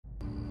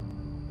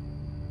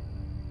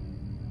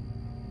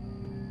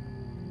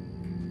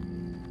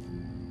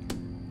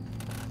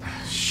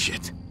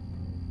Shit.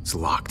 It's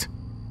locked.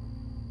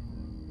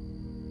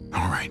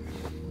 Alright.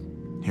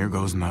 Here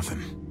goes nothing.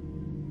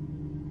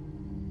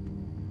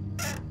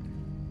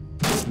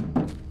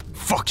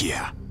 Fuck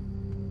yeah!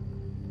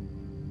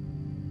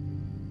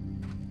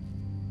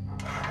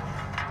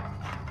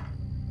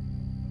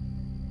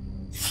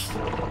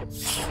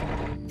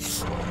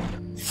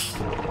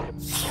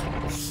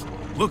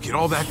 Look at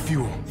all that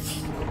fuel.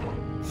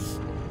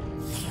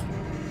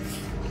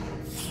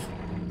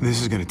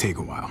 This is gonna take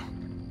a while.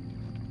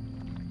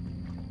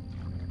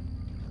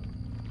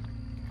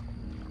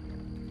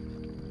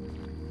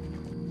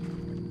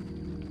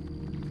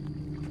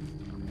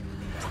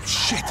 Oh,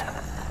 shit!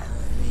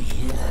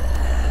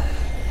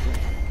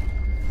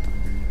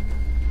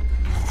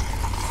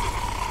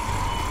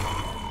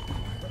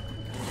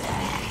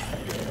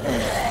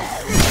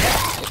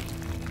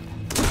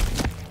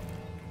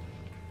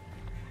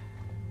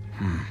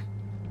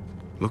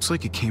 Looks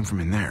like it came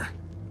from in there.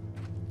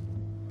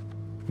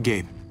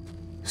 Gabe,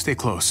 stay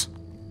close.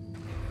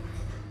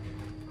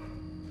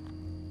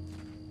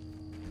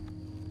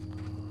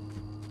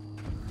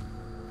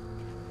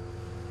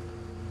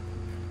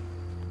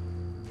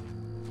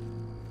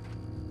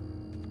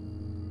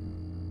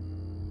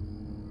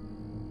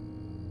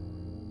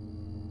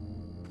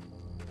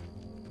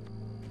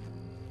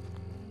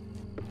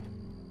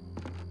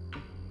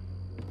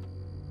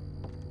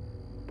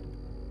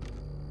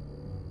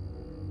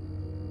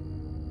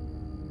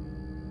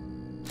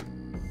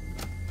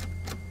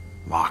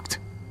 Locked.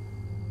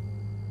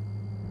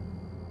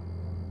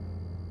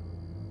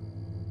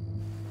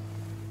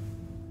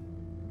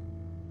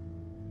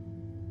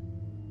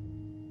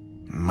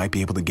 Might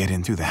be able to get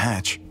in through the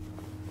hatch.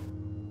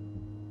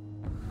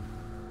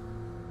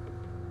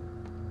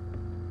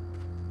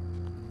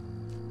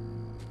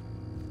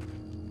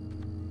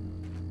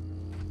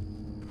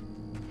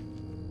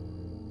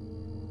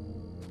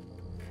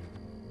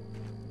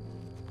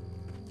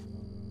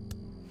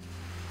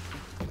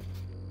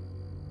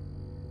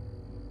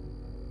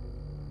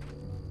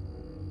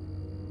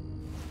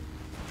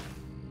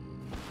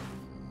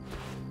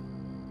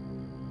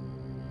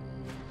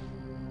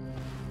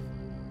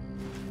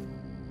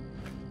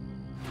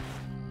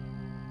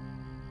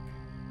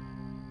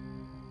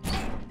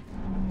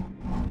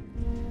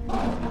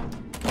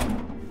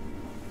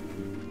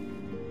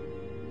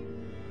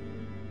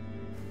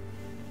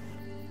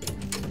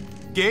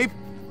 Gabe,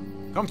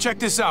 come check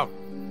this out.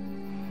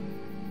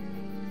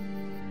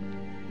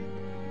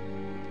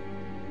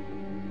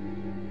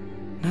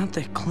 Not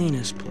the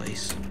cleanest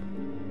place.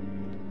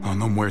 Oh,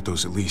 no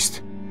muertos at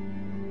least.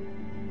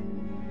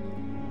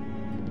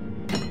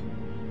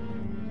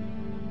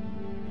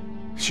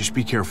 Just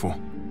be careful.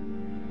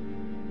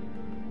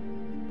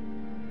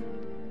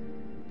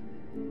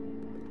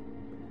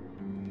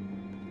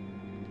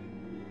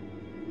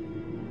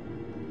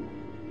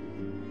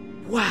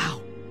 Wow!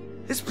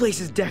 This place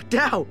is decked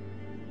out!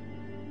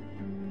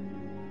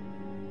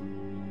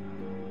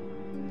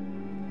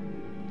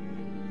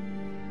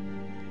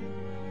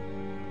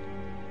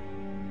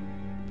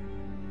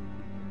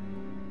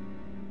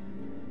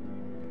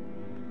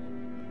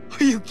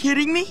 Are you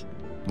kidding me?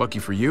 Lucky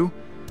for you,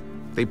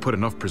 they put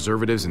enough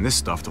preservatives in this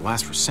stuff to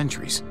last for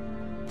centuries.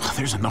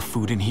 There's enough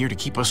food in here to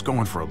keep us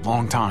going for a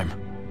long time.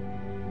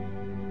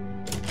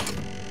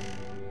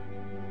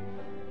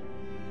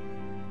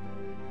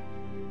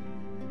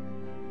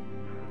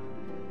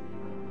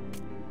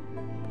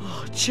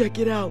 Check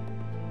it out.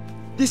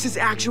 This is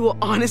actual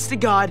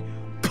honest-to-God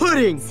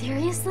pudding!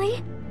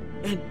 Seriously?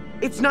 And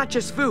it's not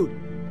just food.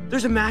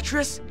 There's a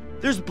mattress,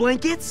 there's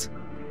blankets.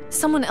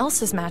 Someone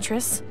else's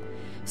mattress,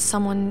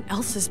 someone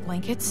else's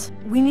blankets.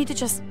 We need to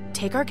just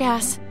take our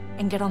gas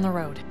and get on the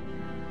road.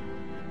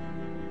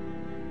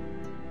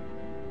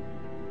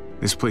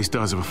 This place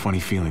does have a funny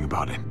feeling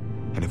about it.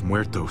 And if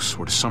muertos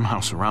were to somehow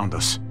surround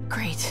us...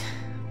 Great.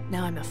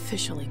 Now I'm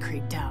officially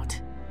creeped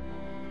out.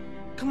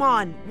 Come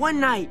on, one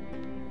night.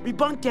 We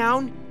bunk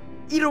down,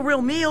 eat a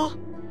real meal.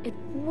 It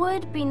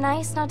would be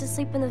nice not to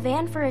sleep in the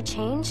van for a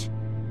change.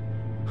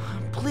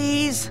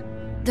 Please?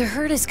 The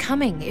herd is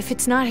coming, if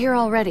it's not here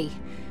already.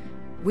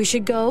 We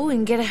should go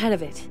and get ahead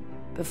of it,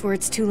 before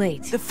it's too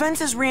late. The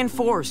fence is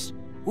reinforced.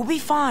 We'll be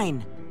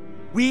fine.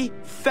 We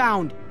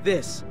found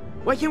this.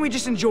 Why can't we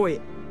just enjoy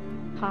it?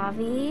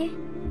 Javi,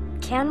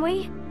 can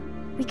we?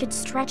 We could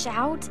stretch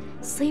out,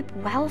 sleep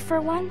well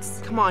for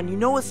once. Come on, you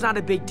know it's not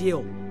a big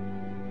deal.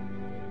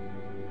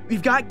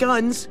 We've got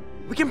guns.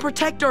 We can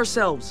protect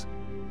ourselves.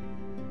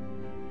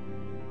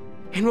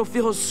 And we'll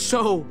feel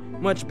so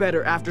much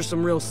better after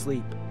some real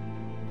sleep.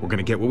 We're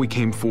gonna get what we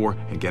came for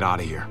and get out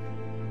of here.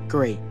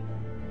 Great.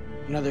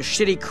 Another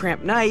shitty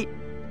cramped night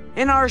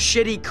in our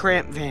shitty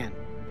cramped van.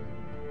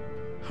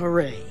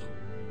 Hooray.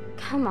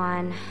 Come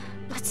on,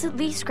 let's at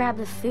least grab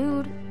the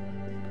food.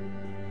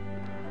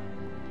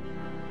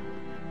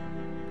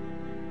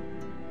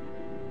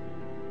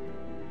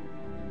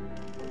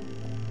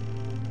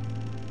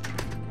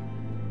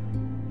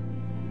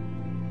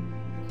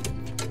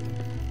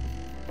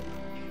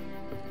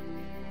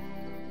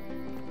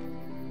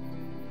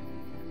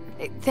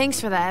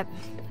 Thanks for that.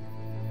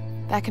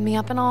 Backing me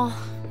up and all.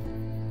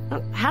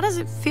 How does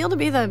it feel to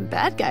be the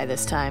bad guy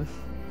this time?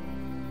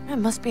 It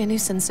must be a new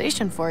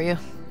sensation for you.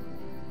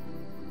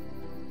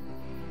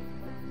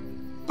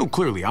 Oh,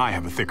 clearly I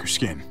have a thicker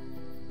skin.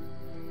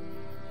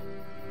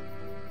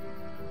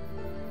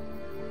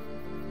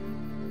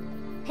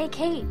 Hey,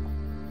 Kate.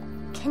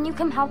 Can you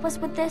come help us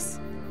with this?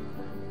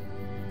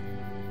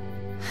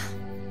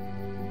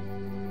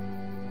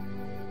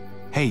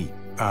 Hey,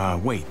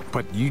 wait,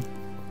 but you...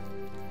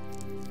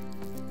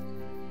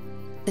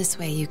 This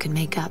way you can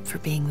make up for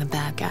being the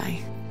bad guy.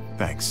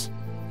 Thanks.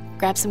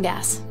 Grab some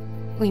gas.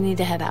 We need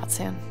to head out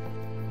soon.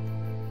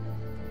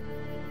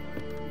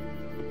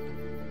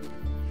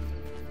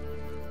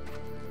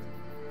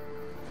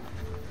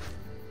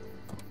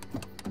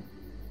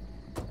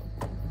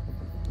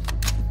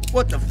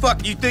 What the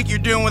fuck do you think you're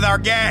doing with our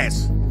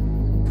gas?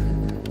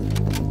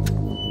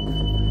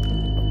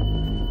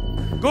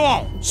 Go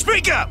on,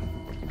 speak up!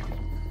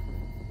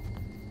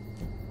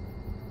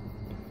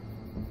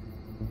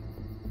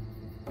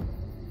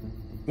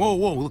 Whoa,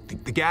 look,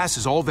 the gas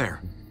is all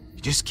there.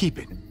 You just keep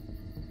it.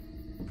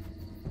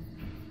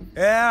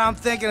 Yeah, I'm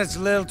thinking it's a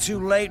little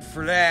too late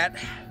for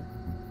that.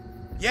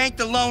 You ain't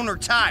the loner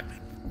type.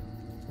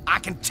 I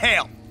can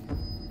tell.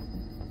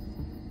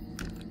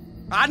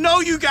 I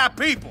know you got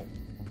people.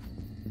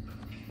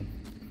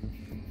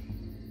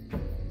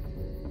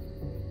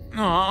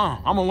 No,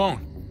 I'm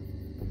alone.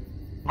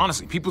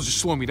 Honestly, people just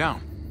slow me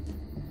down.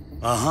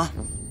 Uh-huh.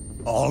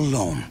 All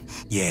alone.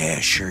 Yeah,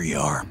 sure you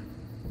are.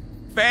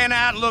 Fan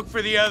out and look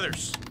for the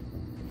others.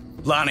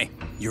 Lonnie,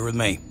 you're with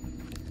me.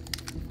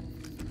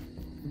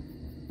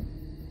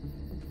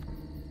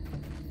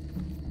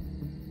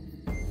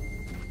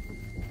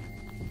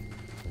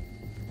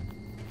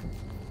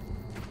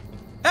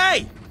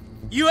 Hey!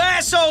 You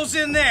assholes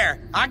in there!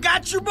 I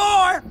got your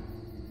boy!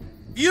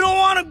 If you don't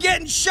want him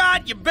getting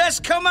shot, you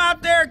best come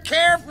out there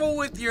careful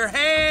with your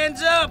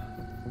hands up.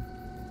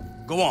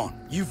 Go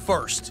on, you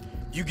first.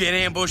 You get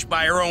ambushed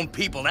by your own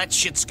people, that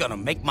shit's gonna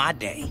make my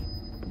day.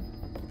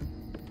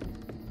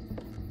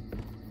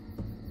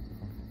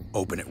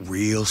 Open it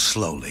real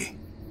slowly.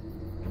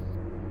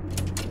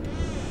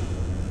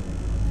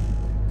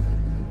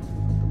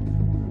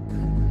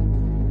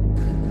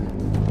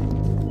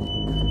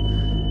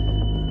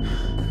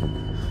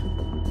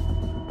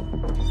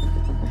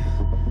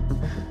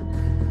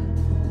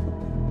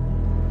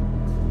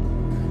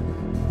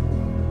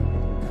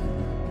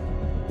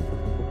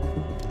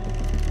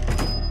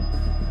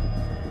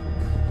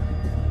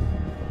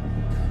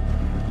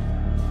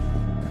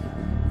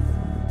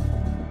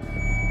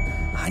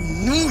 I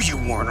knew you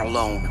weren't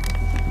alone.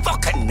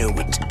 Fucking knew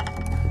it.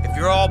 If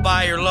you're all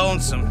by your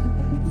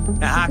lonesome,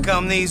 now how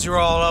come these are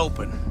all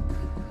open?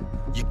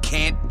 You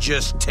can't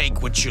just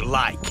take what you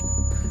like.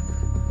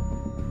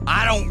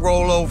 I don't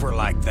roll over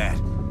like that.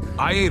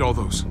 I ate all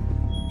those.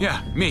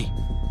 Yeah, me.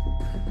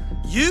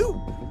 You?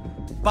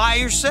 By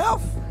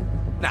yourself?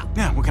 Now,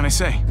 Yeah, what can I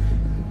say?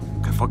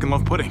 I fucking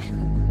love pudding.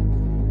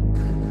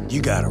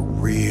 you got a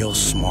real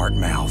smart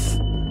mouth.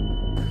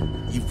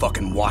 You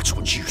fucking watch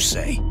what you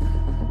say.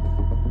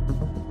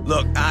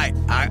 Look,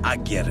 I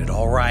get it,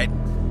 all right?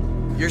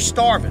 You're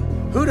starving.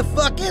 Who the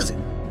fuck is it?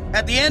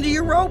 At the end of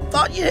your rope,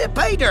 thought you hit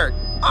pay dirt.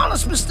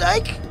 Honest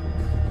mistake.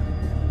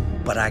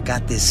 But I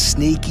got this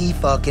sneaky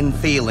fucking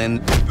feeling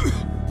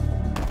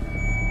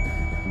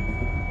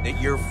that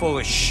you're full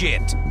of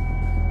shit.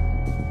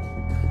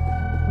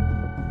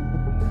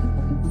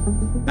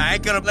 I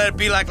ain't gonna let it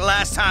be like the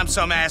last time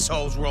some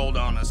assholes rolled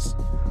on us.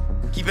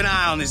 Keep an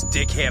eye on this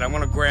dickhead. I'm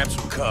gonna grab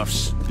some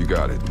cuffs. You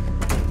got it.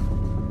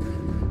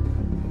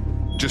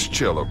 Just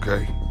chill,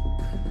 okay?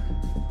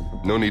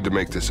 No need to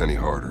make this any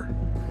harder.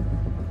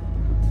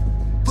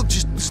 Look,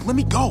 just let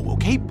me go,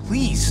 okay?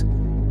 Please.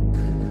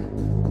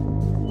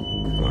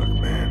 Look,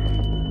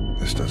 man,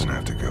 this doesn't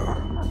have to go.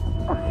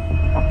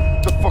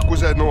 The fuck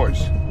was that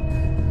noise?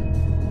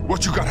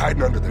 What you got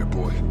hiding under there,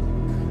 boy?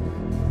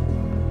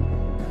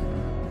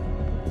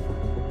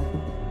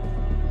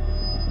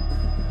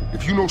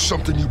 If you know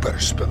something, you better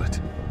spill it.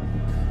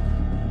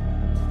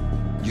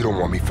 You don't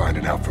want me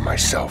finding out for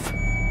myself.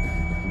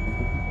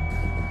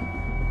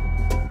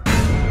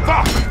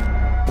 Fuck!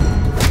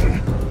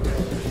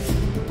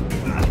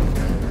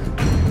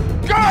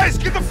 Guys,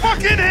 get the fuck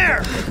in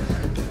here!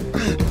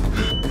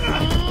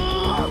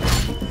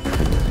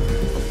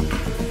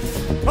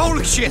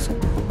 Holy shit!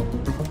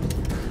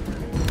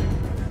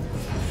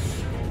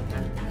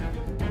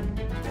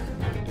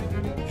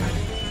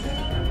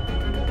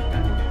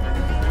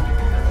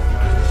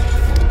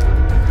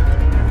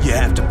 You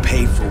have to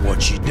pay for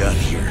what you done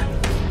here.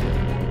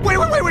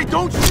 Wait,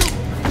 don't shoot!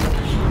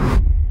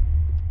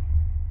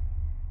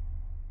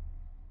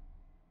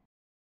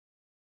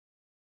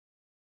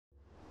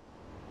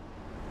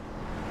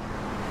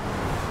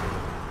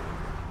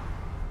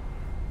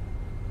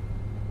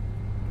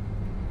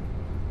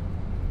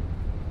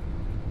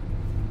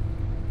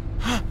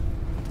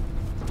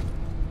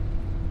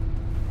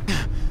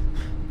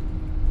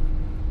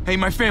 Hey,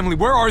 my family,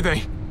 where are they?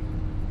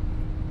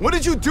 What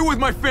did you do with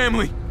my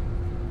family?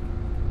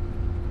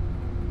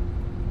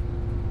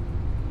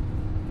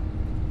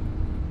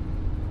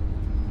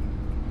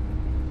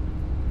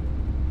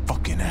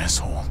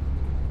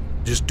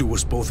 Just do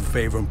us both a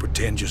favor and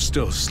pretend you're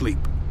still asleep.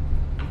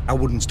 I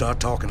wouldn't start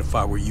talking if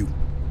I were you.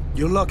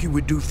 You're lucky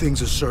we do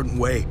things a certain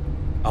way.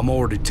 I'm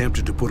already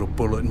tempted to put a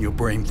bullet in your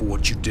brain for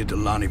what you did to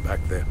Lonnie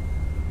back there.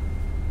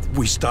 If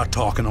we start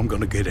talking, I'm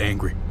gonna get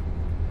angry.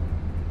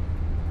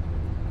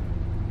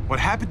 What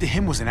happened to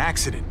him was an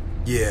accident.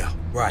 Yeah,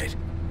 right.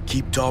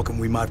 Keep talking,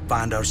 we might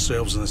find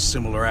ourselves in a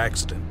similar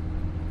accident.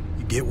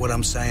 You get what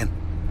I'm saying?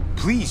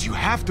 Please, you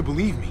have to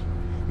believe me.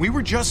 We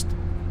were just...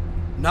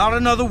 Not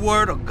another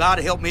word, or God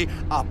help me,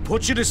 I'll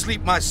put you to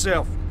sleep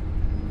myself.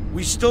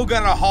 We still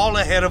got a haul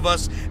ahead of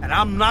us, and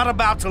I'm not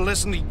about to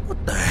listen to you.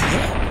 What the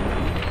hell?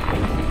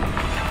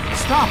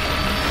 Stop!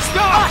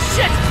 Stop! Oh,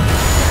 shit!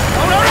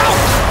 No, no, no!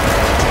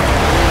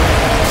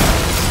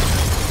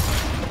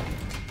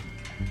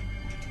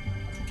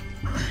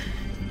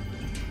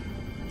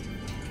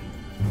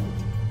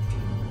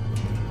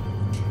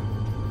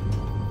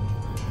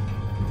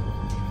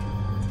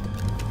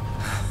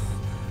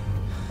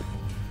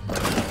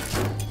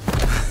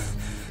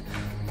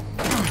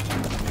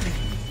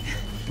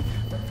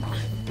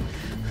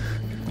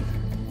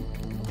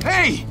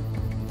 Hey!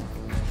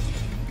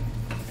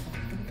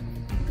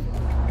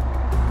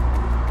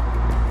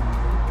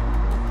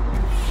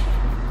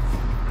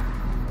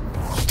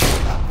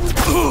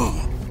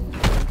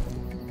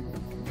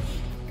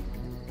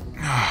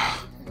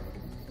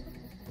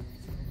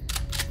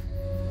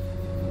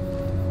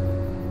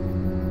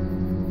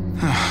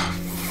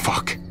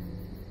 Fuck.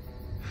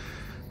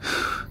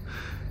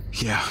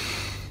 Yeah.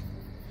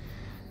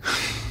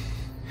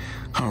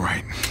 All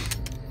right.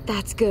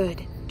 That's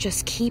good.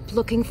 Just keep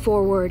looking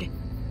forward.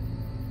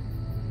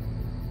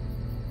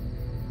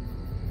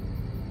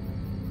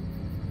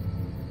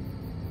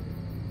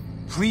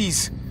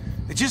 Please.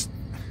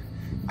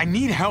 I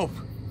need help.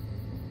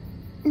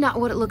 Not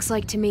what it looks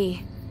like to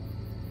me.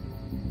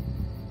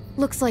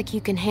 Looks like you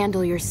can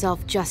handle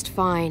yourself just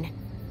fine.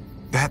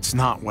 That's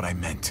not what I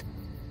meant.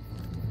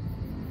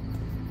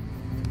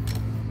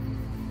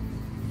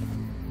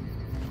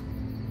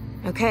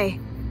 Okay,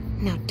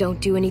 now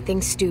don't do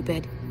anything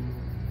stupid.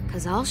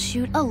 'Cause I'll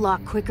shoot a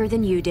lot quicker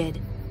than you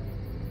did.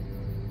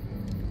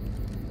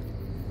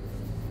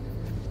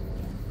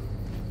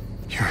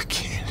 You're a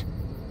kid.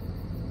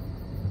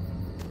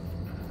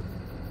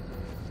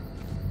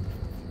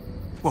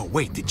 Whoa,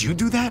 wait, did you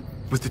do that?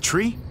 With the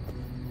tree?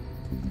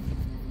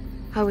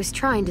 I was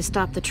trying to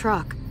stop the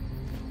truck.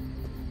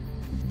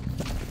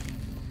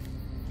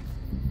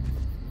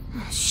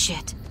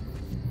 Shit.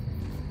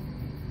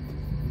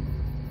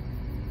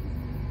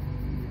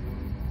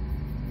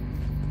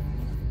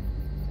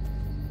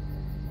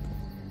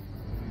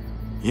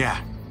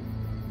 Yeah.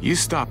 You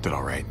stopped it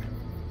all right.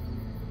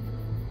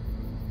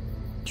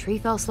 Tree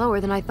fell slower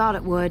than I thought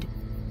it would.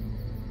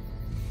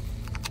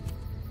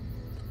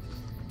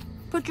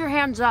 Put your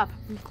hands up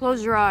and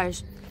close your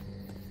eyes.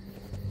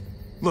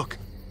 Look,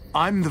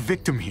 I'm the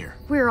victim here.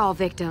 We're all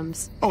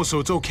victims. Oh, so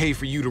it's okay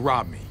for you to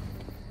rob me?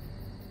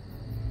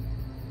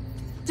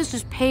 This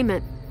is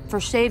payment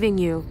for saving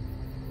you.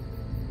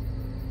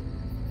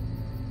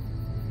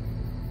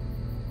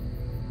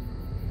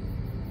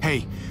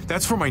 Hey,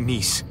 that's for my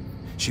niece.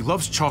 She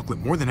loves chocolate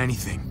more than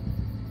anything.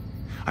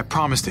 I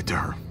promised it to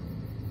her.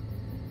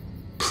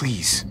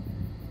 Please.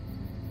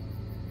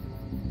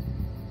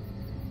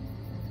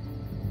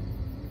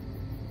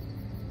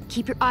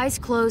 Keep your eyes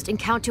closed and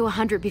count to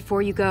 100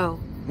 before you go.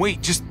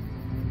 Wait, just...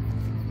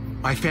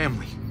 My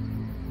family.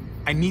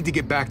 I need to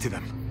get back to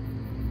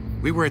them.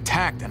 We were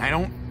attacked and I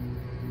don't...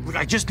 Look,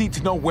 I just need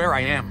to know where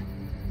I am.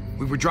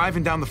 We were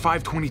driving down the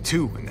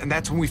 522 and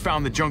that's when we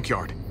found the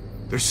junkyard.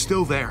 They're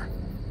still there.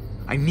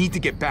 I need to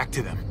get back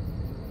to them.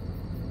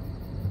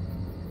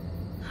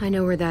 I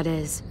know where that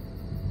is.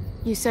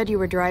 You said you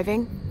were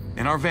driving?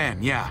 In our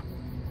van, yeah.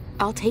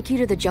 I'll take you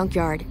to the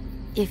junkyard,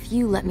 if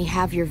you let me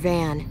have your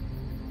van.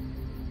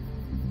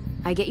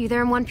 I get you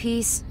there in one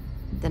piece,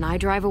 then I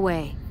drive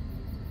away.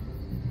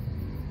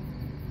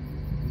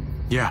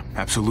 Yeah,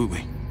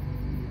 absolutely.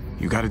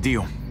 You got a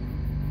deal.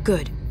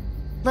 Good.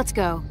 Let's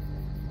go.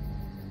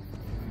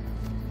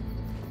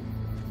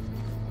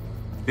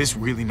 This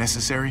really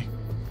necessary?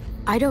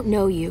 I don't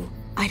know you,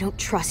 I don't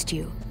trust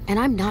you, and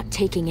I'm not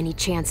taking any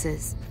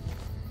chances.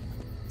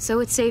 So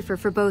it's safer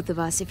for both of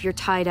us if you're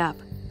tied up.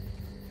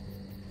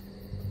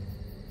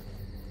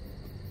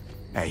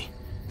 Hey,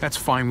 that's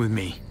fine with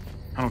me.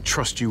 I don't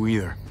trust you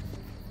either.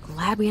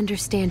 Glad we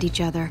understand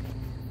each other.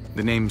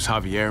 The name's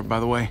Javier,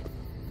 by the way.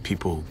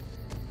 People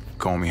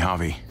call me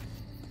Javi.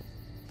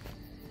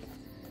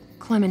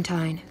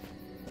 Clementine.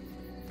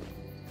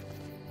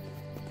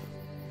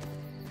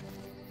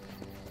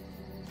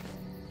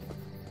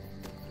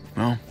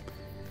 Well,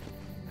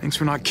 thanks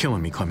for not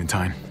killing me,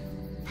 Clementine.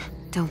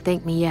 Don't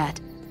thank me yet.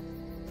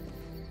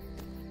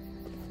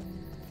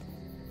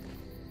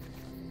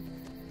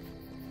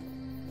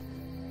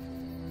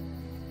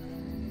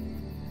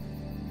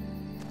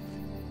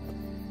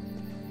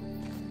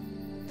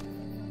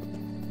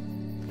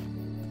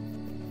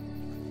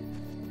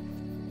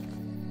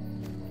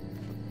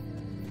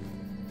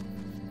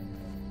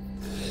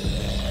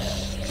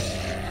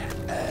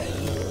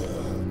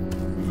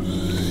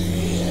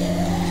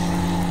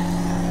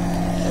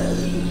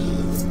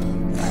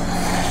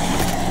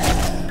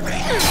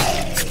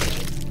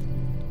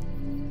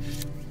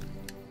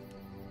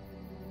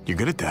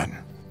 good at that.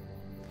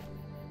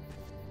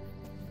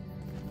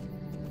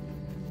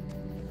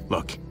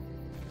 Look,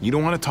 you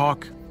don't want to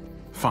talk?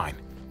 Fine.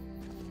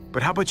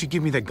 But how about you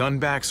give me that gun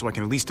back so I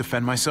can at least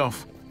defend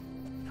myself?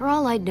 For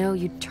all I'd know,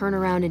 you'd turn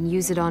around and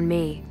use it on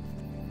me.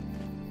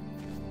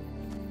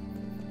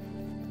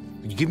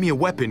 You give me a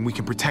weapon, we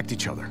can protect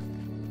each other.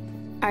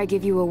 I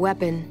give you a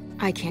weapon,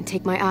 I can't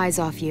take my eyes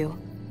off you.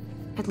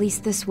 At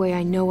least this way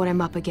I know what I'm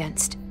up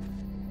against.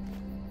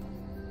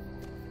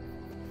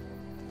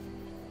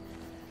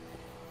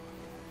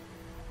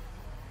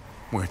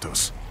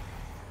 Muertos.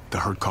 The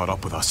herd caught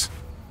up with us.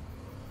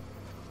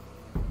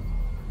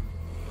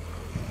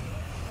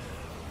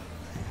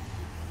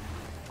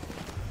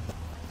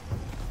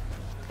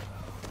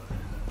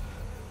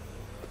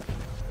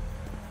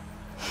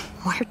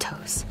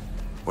 Muertos.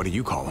 What do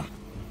you call them?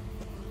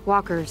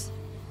 Walkers.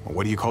 Or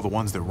what do you call the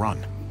ones that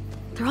run?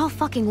 They're all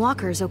fucking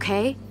walkers,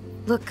 okay?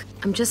 Look,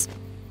 I'm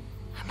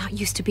not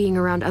used to being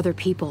around other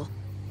people.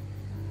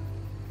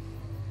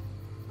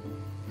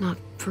 Not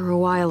for a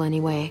while,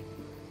 anyway.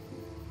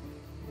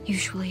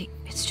 Usually,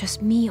 it's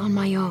just me on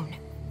my own.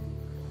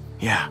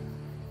 Yeah.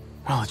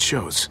 Well, it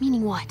shows.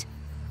 Meaning what?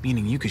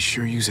 Meaning you could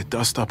sure use a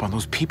dust-up on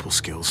those people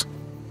skills.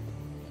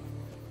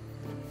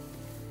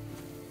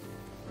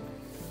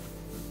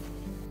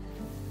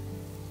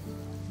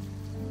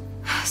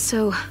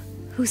 So,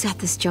 who's at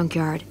this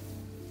junkyard?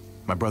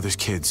 My brother's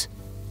kids.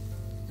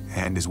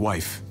 And his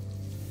wife.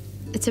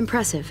 It's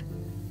impressive,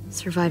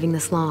 surviving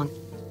this long.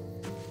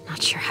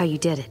 Not sure how you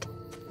did it.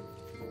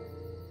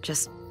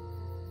 Just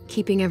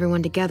keeping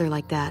everyone together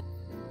like that.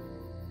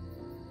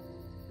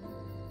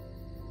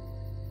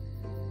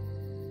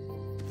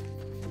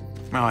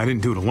 Well, I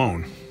didn't do it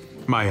alone.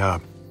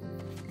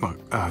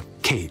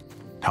 Kate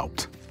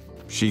helped.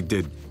 She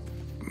did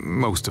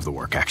most of the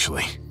work,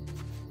 actually.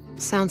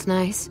 Sounds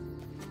nice.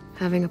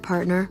 Having a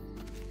partner.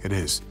 It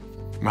is.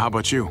 How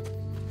about you?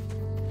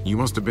 You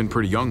must have been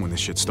pretty young when this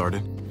shit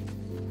started.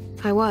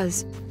 I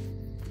was.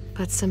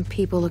 But some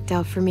people looked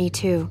out for me,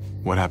 too.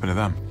 What happened to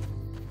them?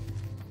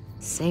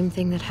 Same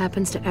thing that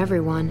happens to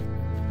everyone.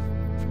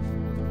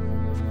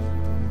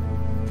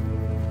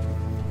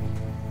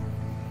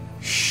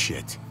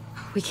 Shit.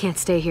 We can't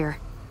stay here.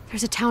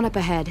 There's a town up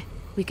ahead.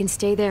 We can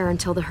stay there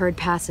until the herd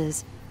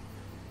passes.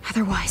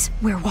 Otherwise,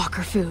 we're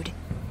walker food.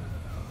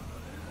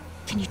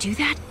 Can you do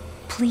that?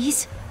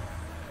 Please?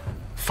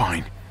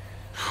 Fine.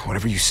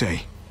 Whatever you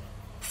say.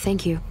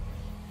 Thank you.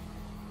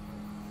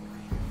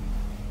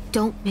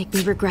 Don't make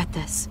me regret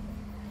this.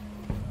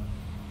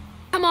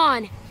 Come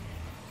on!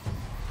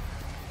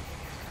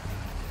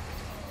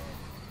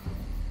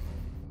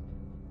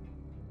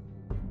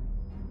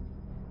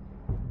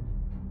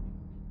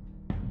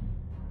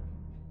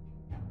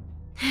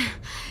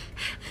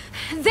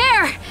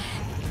 There!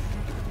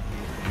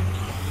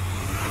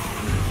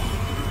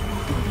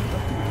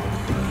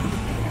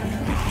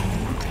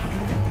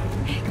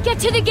 Get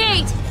to the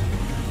gate!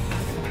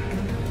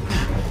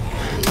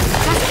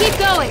 Just keep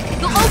going.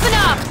 You'll open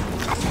up!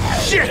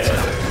 Shit!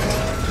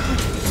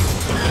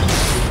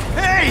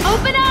 Hey!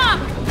 Open up!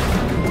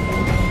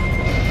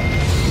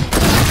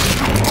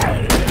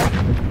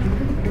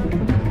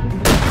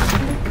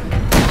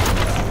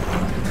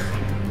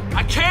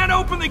 I can't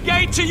open the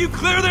gate till you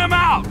clear them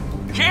out!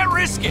 Can't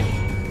risk it!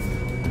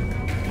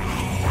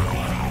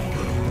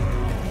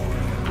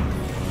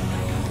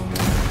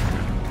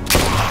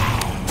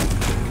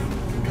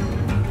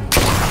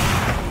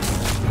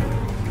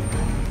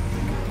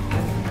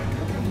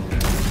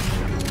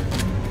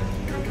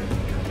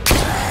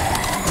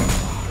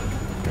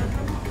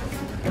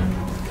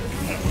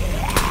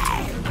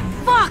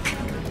 Fuck!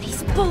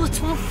 These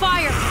bullets won't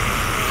fire!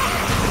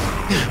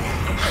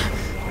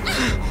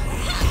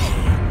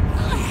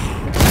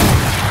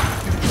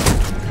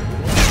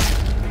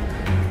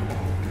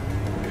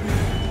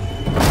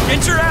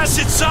 Get your ass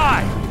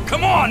inside!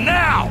 Come on,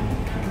 now!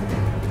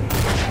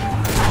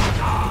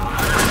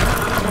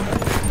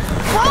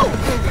 Whoa!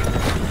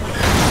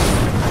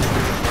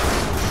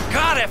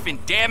 God effing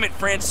damn it,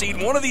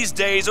 Francine. One of these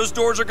days, those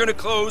doors are gonna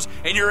close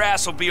and your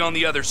ass will be on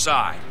the other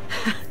side.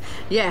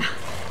 Yeah,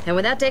 and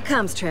when that day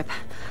comes, Trip,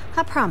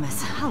 I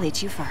promise I'll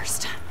eat you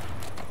first.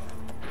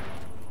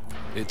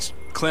 It's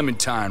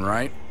Clementine,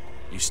 right?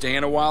 You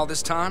staying a while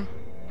this time?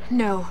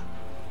 No.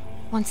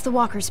 Once the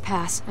walkers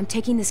pass, I'm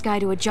taking this guy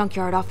to a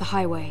junkyard off the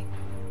highway.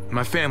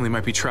 My family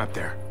might be trapped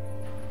there.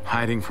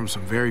 Hiding from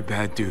some very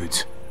bad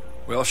dudes.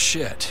 Well,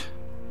 shit.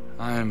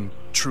 I'm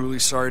truly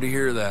sorry to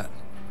hear that.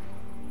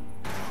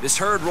 This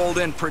herd rolled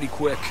in pretty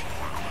quick.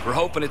 We're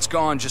hoping it's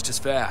gone just as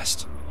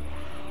fast.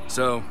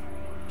 So,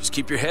 just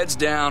keep your heads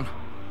down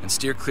and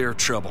steer clear of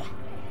trouble.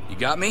 You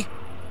got me?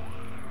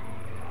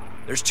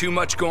 There's too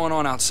much going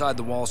on outside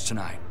the walls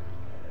tonight.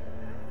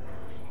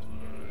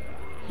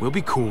 We'll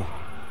be cool.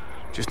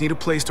 Just need a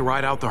place to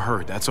ride out the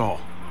herd, that's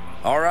all.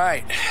 All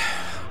right.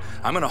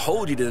 I'm gonna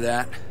hold you to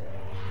that.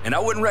 And I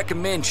wouldn't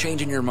recommend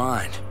changing your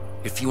mind.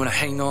 If you want to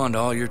hang on to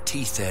all your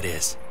teeth, that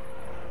is.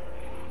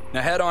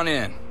 Now head on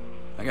in.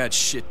 I got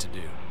shit to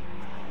do.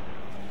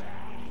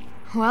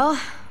 Well,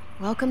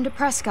 welcome to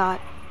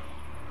Prescott.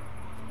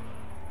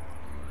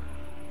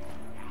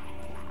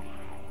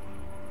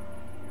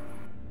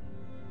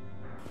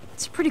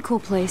 It's a pretty cool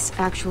place,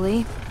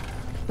 actually.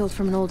 Built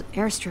from an old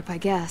airstrip, I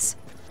guess.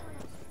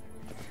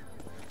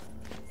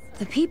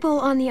 The people,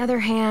 on the other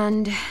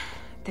hand,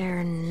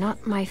 they're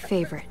not my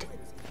favorite.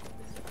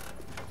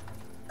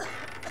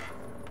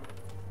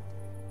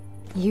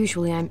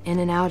 Usually I'm in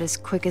and out as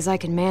quick as I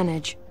can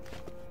manage.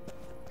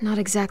 Not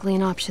exactly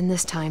an option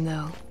this time,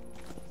 though.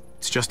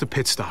 It's just a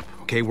pit stop,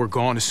 okay? We're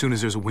gone as soon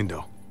as there's a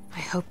window. I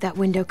hope that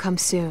window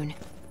comes soon.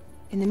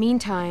 In the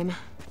meantime...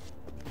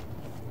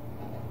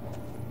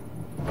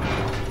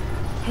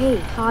 Hey,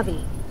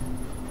 Javi.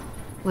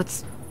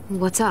 What's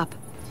up?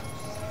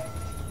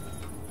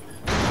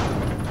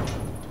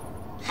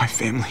 My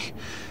family...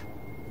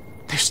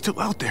 they're still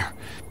out there.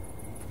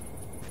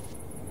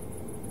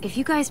 If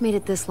you guys made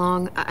it this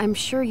long, I'm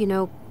sure,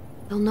 they'll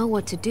know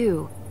what to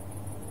do.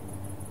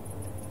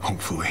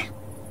 Hopefully.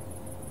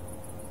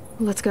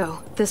 Let's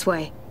go. This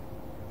way.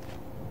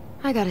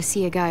 I gotta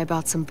see a guy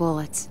about some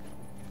bullets.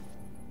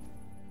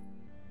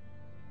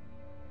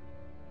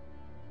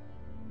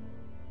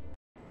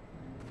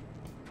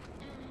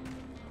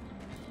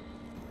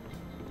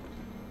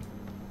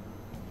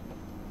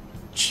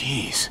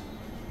 Jeez.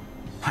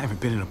 I haven't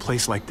been in a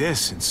place like this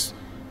since...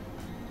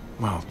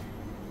 well,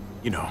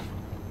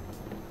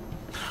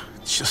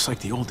 it's just like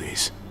the old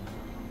days.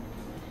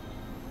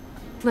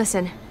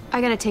 Listen, I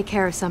gotta take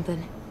care of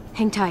something.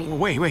 Hang tight. Well,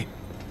 wait.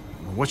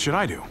 What should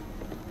I do?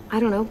 I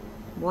don't know.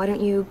 Why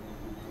don't you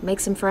make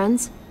some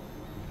friends?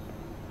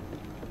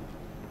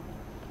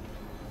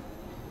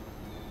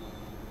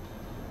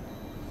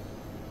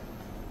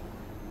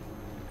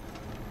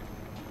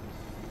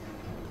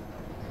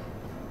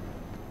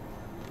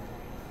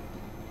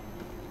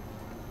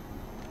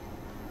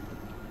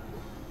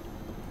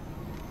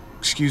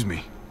 Excuse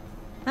me.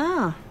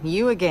 Oh,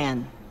 you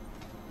again.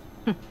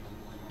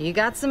 You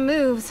got some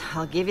moves,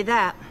 I'll give you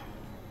that.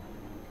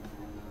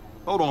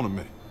 Hold on a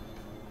minute.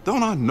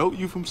 Don't I know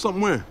you from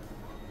somewhere?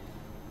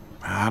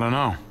 I don't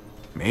know.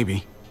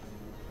 Maybe.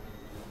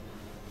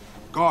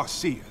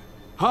 Garcia.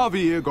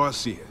 Javier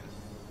Garcia.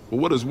 For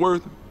what it's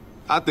worth,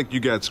 I think you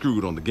got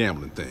screwed on the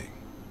gambling thing.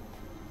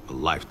 A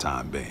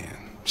lifetime ban.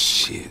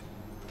 Shit.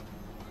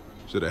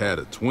 Should have had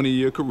a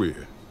 20-year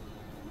career.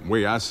 The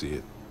way I see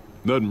it,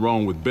 nothing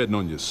wrong with betting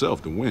on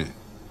yourself to win.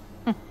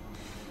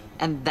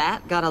 And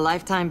that got a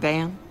lifetime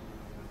ban?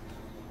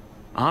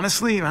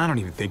 Honestly, I don't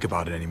even think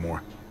about it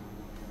anymore.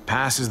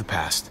 Past is the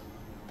past.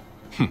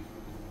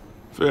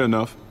 Fair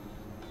enough.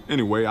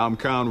 Anyway, I'm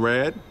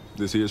Conrad.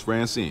 This here's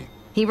Francine.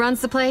 He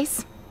runs the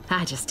place?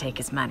 I just take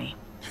his money.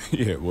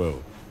 Yeah,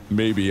 well,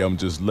 maybe I'm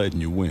just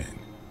letting you win.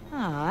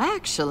 Oh,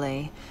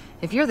 actually,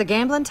 if you're the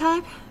gambling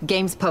type,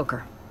 game's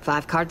poker.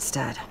 5-card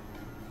stud.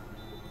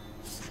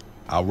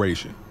 I'll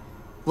race you.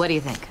 What do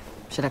you think?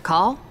 Should I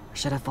call or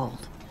should I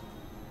fold?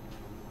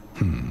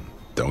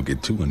 Don't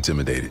get too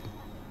intimidated.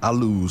 I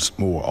lose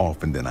more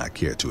often than I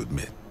care to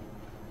admit.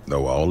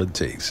 Though all it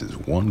takes is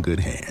one good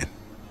hand.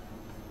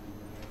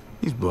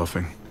 He's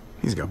bluffing.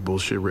 He's got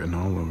bullshit written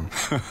all over.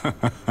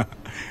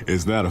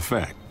 Is that a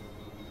fact?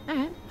 All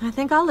right, I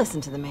think I'll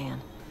listen to the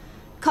man.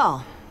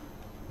 Call.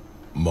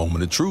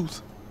 Moment of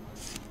truth.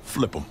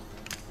 Flip 'em.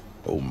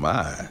 Oh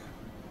my.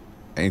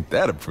 Ain't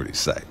that a pretty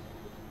sight?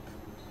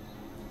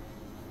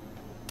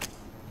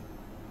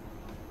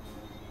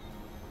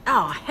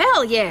 Oh,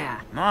 hell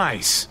yeah!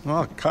 Nice.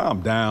 Oh,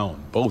 calm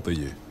down, both of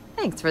you.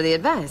 Thanks for the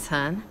advice,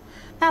 hon.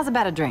 How's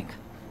about a drink?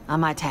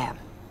 On my tab.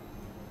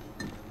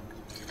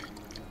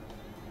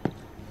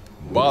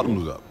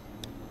 Bottoms up.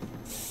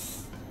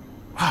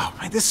 Wow,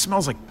 man, this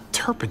smells like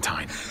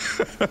turpentine.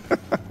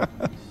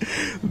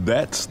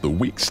 That's the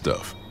weak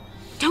stuff.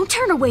 Don't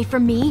turn away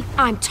from me.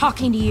 I'm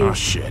talking to you. Oh,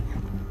 shit.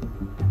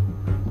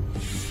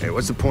 Hey,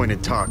 what's the point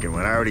in talking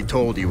when I already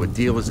told you a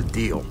deal is a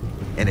deal?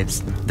 And it's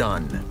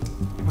done.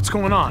 What's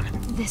going on?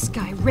 This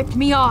guy ripped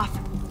me off.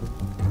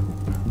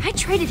 I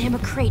traded him a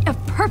crate of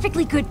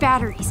perfectly good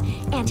batteries,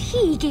 and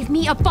he gave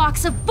me a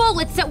box of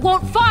bullets that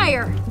won't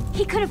fire.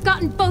 He could have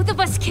gotten both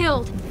of us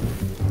killed.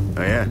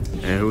 Oh yeah?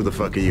 And who the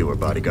fuck are you, a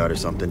bodyguard or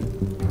something?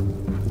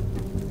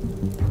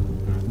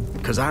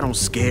 Because I don't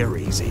scare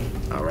easy,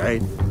 all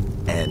right?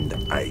 And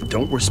I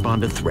don't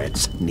respond to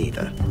threats,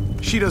 neither.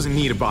 She doesn't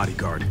need a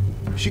bodyguard.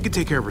 She can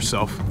take care of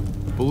herself.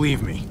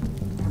 Believe me.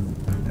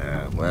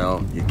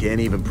 Well, you can't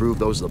even prove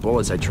those are the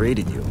bullets I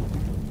traded you.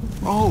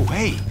 Oh,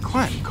 hey,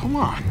 Clem, come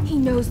on. He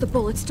knows the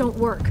bullets don't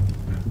work.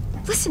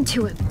 Listen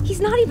to him.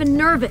 He's not even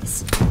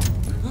nervous.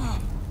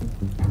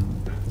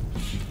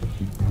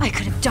 I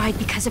could have died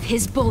because of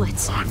his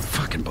bullets.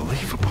 Unfucking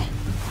believable.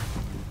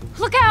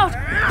 Look out!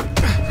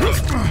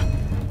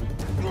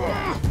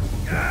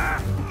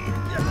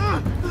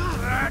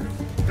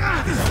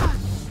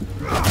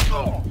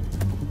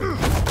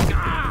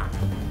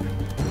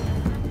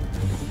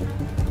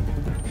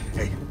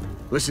 Hey,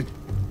 listen.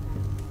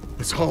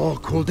 Let's all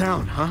cool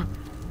down, huh?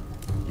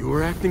 You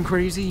were acting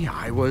crazy,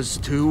 I was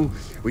too.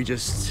 We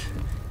just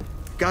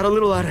got a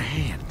little out of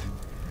hand.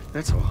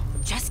 That's all.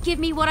 Just give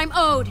me what I'm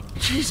owed.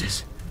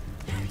 Jesus.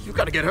 You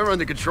gotta get her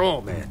under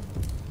control, man.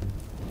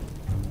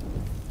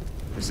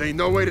 This ain't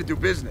no way to do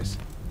business.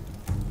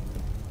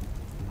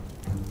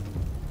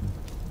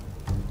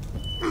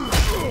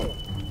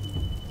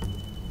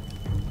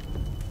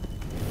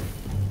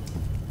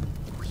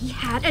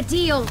 had a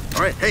deal.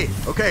 All right, hey,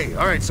 okay,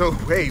 all right, so,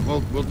 hey,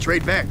 we'll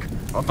trade back.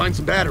 I'll find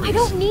some batteries. I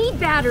don't need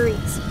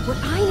batteries. What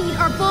I need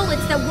are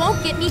bullets that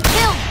won't get me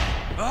killed.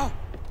 Oh.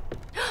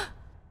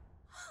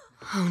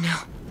 Oh no.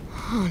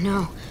 Oh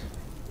no.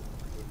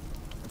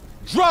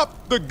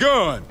 Drop the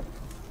gun!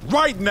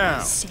 Right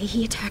now! Say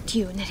he attacked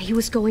you and that he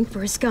was going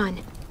for his gun.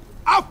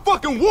 I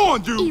fucking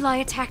warned you! Eli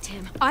attacked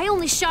him. I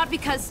only shot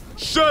because...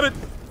 Shut it!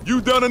 You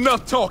done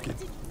enough talking.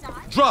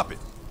 Drop it.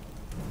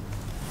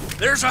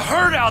 There's a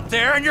herd out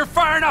there and you're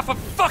firing off a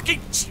fucking...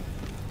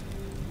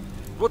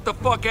 What the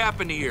fuck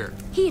happened here?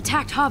 He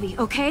attacked Javi,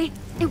 okay?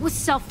 It was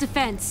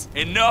self-defense.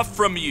 Enough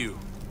from you.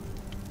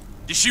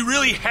 Did she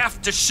really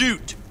have to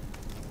shoot?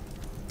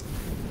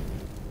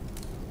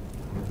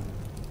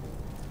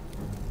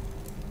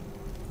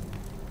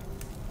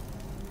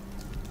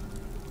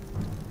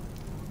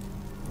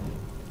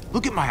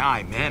 Look at my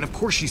eye, man. Of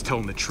course she's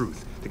telling the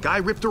truth. The guy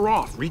ripped her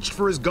off, reached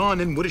for his gun,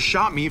 and would have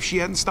shot me if she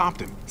hadn't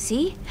stopped him.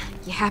 See?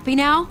 You happy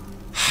now?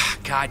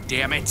 God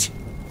damn it.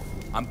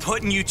 I'm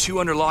putting you two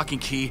under lock and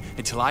key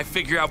until I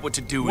figure out what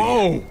to do with you.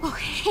 Whoa! Oh,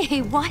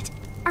 hey, what?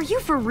 Are you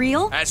for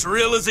real? As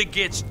real as it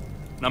gets.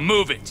 Now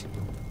move it.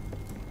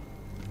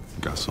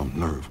 Got some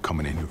nerve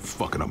coming in here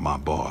fucking up my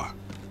bar.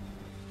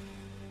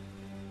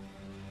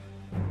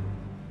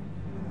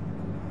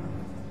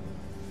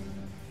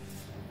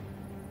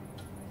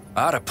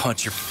 I'd have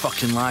punched your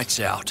fucking lights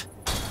out.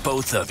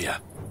 Both of you.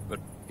 But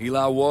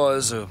Eli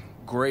was a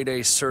grade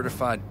A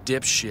certified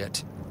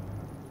dipshit.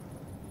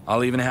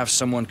 I'll even have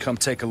someone come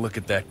take a look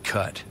at that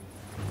cut.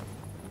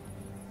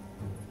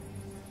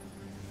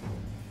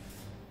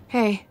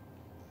 Hey,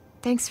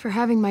 thanks for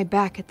having my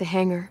back at the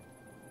hangar.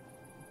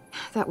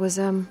 That was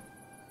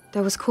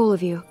cool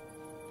of you.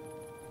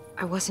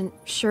 I wasn't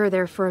sure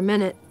there for a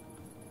minute.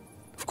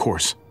 Of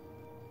course.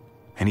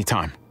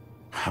 Anytime.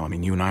 Hell, I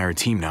mean, you and I are a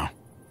team now.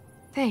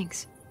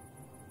 Thanks.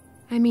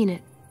 I mean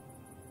it.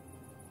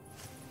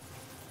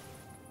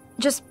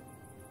 Just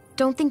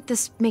don't think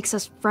this makes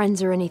us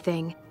friends or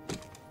anything.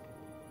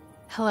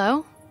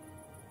 Hello?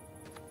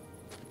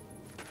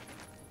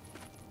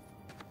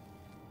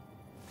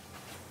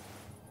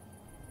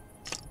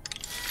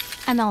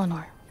 I'm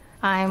Eleanor.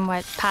 I'm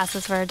what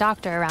passes for a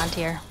doctor around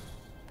here.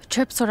 But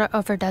Tripp sort of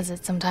overdoes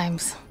it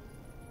sometimes.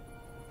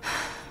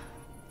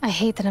 I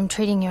hate that I'm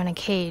treating you in a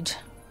cage,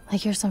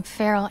 like you're some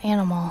feral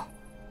animal.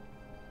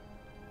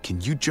 Can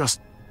you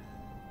just...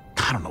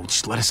 I don't know,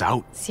 just let us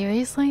out?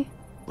 Seriously?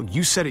 Look,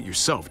 you said it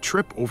yourself.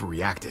 Tripp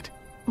overreacted.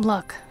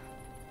 Look,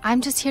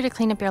 I'm just here to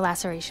clean up your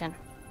laceration.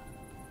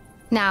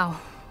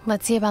 Now,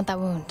 let's see about that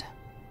wound.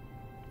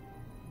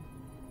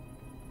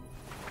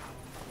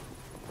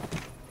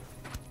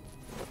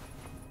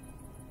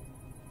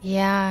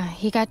 Yeah,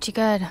 he got you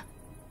good.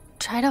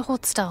 Try to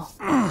hold still.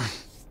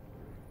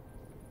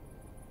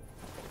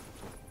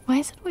 Why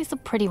is it always the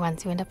pretty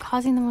ones who end up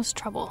causing the most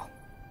trouble?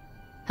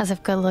 As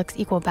if good looks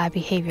equal bad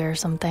behavior or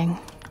something.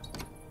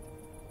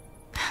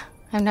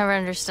 I've never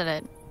understood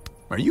it.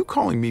 Are you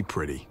calling me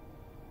pretty?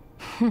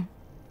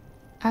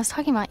 I was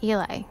talking about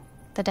Eli,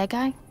 the dead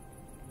guy.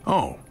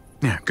 Oh,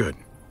 yeah, good.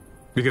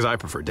 Because I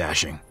prefer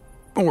dashing.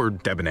 Or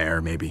debonair,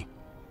 maybe.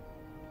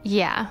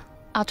 Yeah,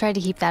 I'll try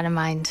to keep that in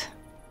mind.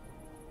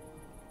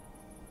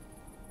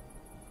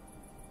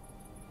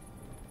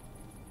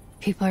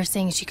 People are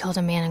saying she killed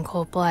a man in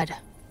cold blood.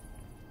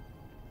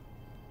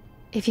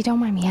 If you don't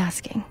mind me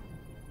asking,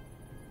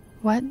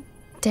 what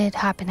did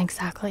happen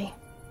exactly?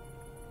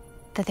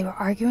 That they were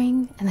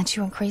arguing and then she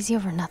went crazy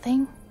over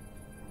nothing?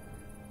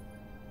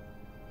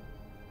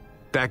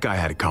 That guy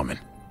had it coming.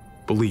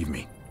 Believe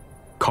me.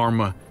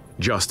 Karma,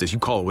 justice, you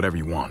call it whatever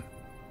you want.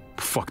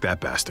 Fuck that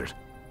bastard.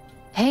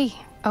 Hey,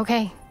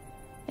 okay.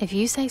 If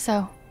you say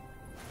so.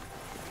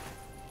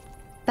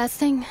 Best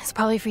thing is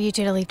probably for you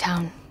two to leave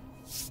town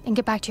and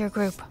get back to your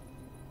group.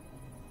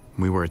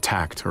 We were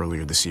attacked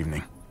earlier this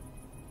evening.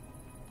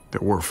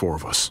 There were 4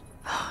 of us.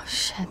 Oh,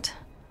 shit.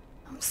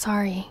 I'm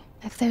sorry.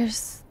 If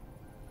there's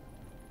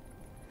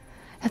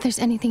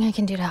anything I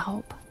can do to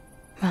help.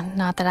 Well,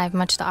 not that I have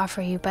much to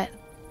offer you, but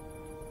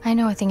I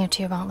know a thing or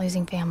two about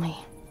losing family.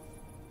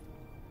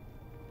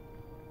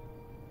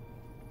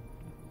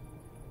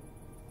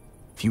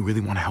 If you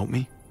really want to help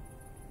me,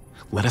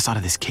 let us out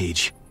of this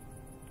cage.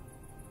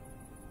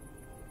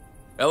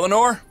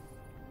 Eleanor?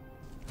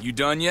 You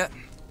done yet?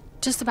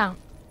 Just about.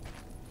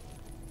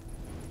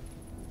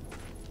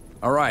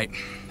 All right,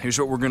 here's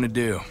what we're gonna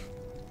do.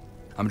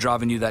 I'm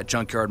driving you that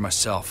junkyard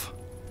myself.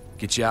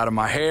 Get you out of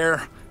my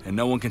hair, and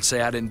no one can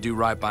say I didn't do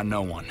right by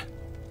no one.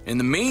 In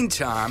the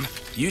meantime,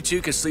 you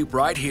two can sleep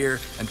right here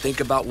and think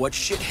about what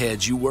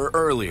shitheads you were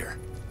earlier.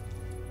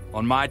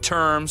 On my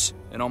terms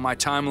and on my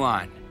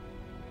timeline.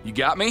 You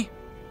got me?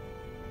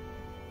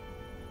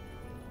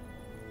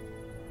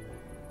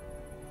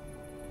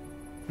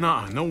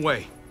 Nah, no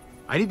way.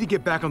 I need to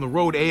get back on the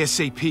road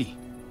ASAP.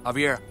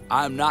 Javier,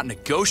 I'm not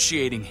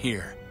negotiating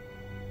here.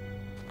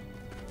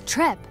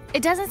 Tripp,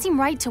 it doesn't seem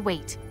right to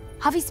wait.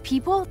 Javi's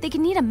people, they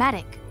could need a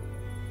medic.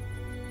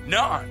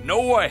 Nah,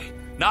 no way.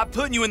 Not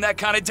putting you in that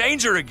kind of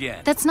danger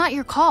again. That's not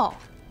your call.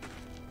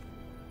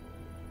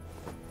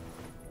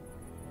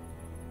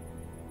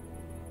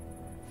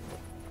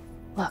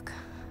 Look,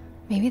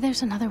 maybe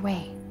there's another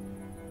way.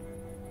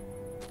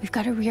 We've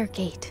got a rear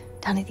gate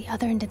down at the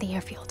other end of the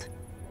airfield.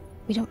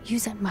 We don't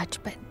use it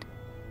much, but,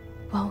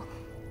 well,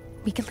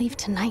 we could leave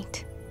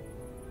tonight.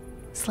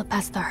 Slip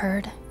past the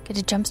herd, get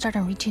a jump start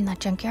on reaching that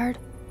junkyard.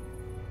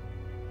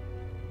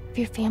 If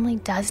your family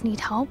does need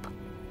help,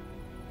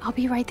 I'll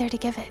be right there to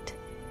give it.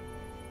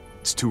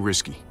 It's too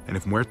risky, and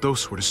if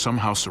Muertos were to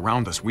somehow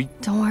surround us, we...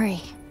 Don't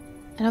worry.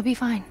 It'll be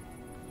fine.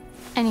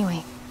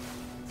 Anyway,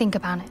 think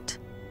about it.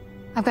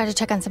 I've got to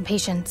check on some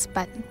patients,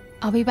 but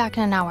I'll be back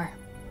in an hour.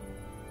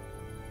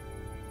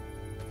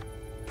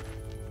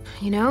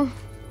 You know,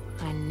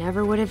 I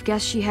never would have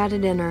guessed she had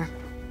it in her.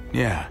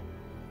 Yeah.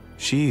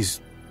 She's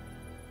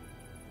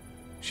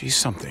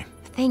something.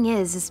 The thing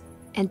is,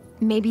 and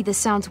maybe this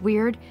sounds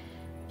weird,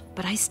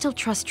 but I still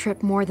trust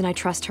Tripp more than I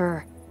trust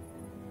her.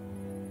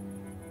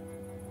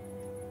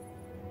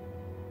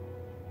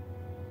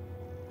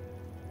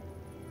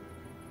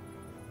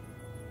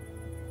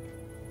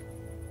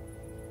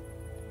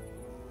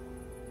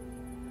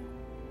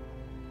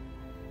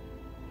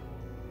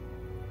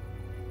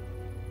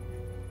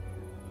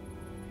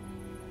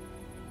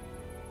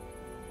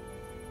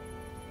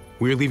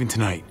 We're leaving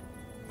tonight,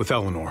 with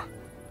Eleanor.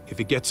 If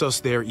it gets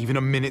us there even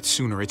a minute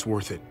sooner, it's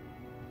worth it.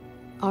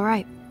 All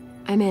right,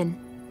 I'm in.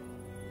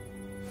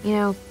 You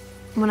know,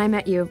 when I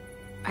met you,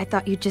 I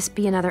thought you'd just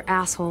be another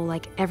asshole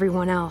like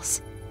everyone else.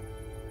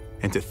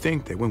 And to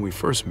think that when we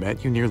first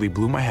met, you nearly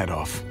blew my head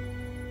off.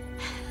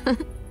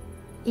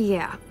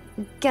 Yeah,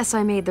 guess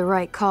I made the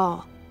right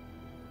call.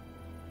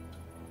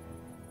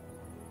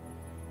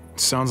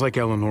 Sounds like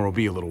Eleanor will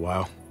be a little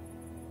while.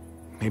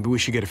 Maybe we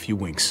should get a few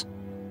winks.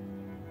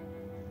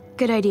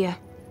 Good idea.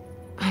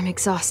 I'm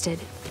exhausted.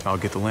 I'll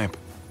get the lamp.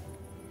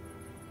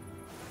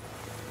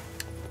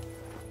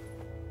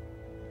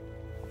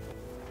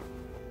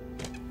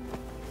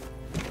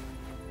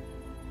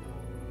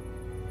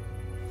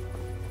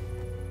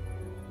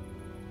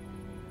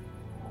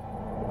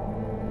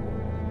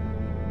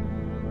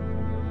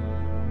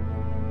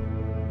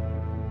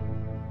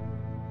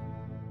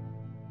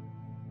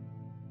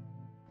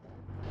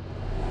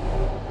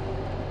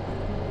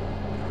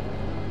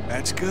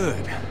 That's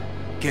good.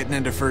 Getting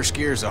into first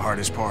gear is the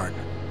hardest part.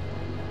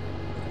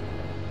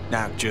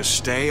 Now, just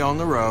stay on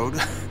the road.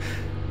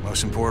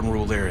 Most important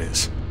rule there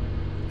is.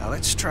 Now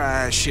let's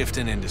try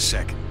shifting into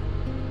second.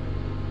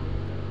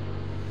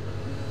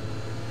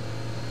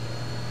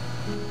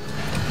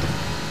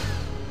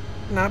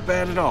 Not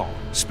bad at all,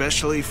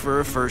 especially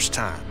for a first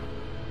time.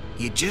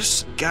 You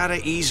just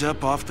gotta ease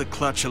up off the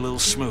clutch a little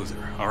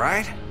smoother, all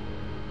right?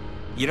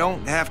 You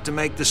don't have to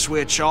make the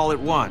switch all at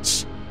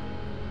once.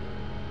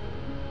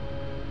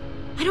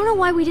 I don't know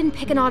why we didn't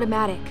pick an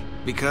automatic.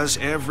 Because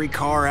every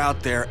car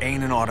out there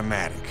ain't an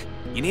automatic.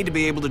 You need to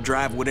be able to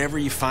drive whatever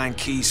you find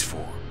keys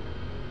for.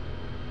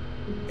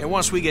 And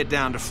once we get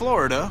down to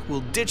Florida,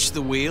 we'll ditch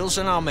the wheels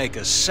and I'll make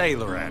a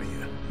sailor out of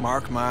you.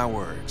 Mark my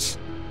words.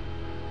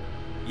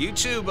 You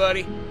too,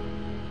 buddy.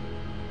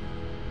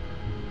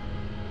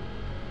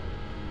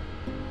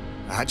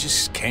 I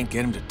just can't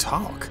get him to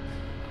talk.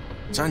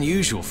 It's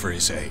unusual for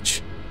his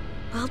age.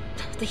 Well,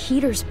 the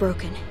heater's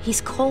broken.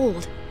 He's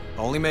cold.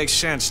 Only makes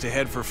sense to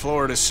head for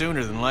Florida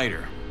sooner than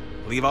later.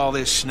 Leave all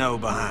this snow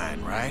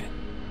behind, right?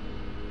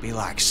 Be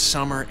like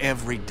summer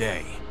every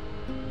day.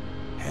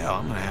 Hell,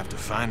 I'm gonna have to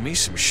find me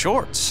some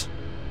shorts.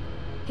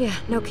 Yeah,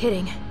 no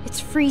kidding.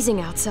 It's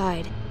freezing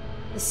outside.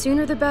 The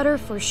sooner the better,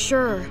 for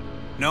sure.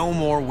 No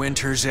more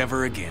winters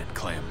ever again,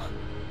 Clem.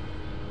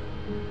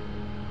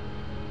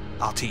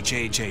 I'll teach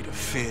AJ to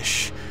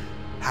fish,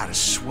 how to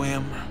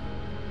swim.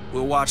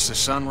 We'll watch the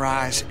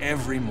sunrise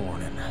every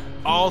morning.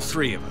 All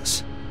three of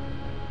us.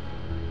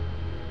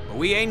 But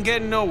we ain't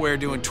getting nowhere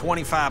doing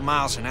 25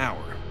 miles an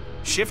hour.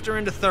 Shift her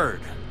into third.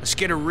 Let's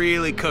get her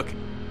really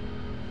cooking.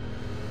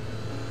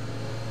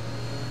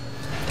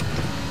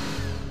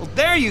 Well,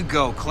 there you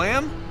go,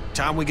 Clem.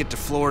 Time we get to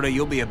Florida,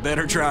 you'll be a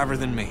better driver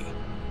than me.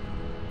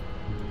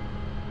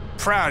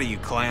 Proud of you,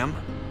 Clem.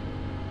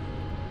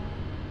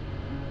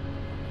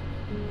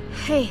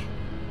 Hey,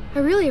 I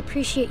really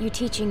appreciate you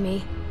teaching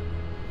me.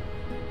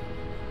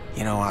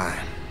 You know,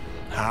 I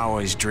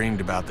always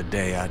dreamed about the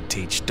day I'd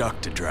teach Duck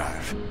to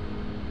drive.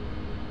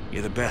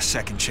 You're the best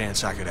second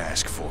chance I could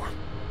ask for.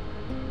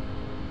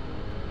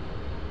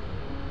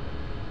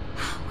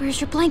 Where's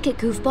your blanket,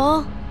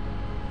 goofball?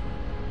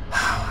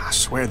 I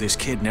swear this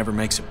kid never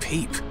makes a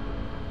peep.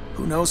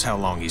 Who knows how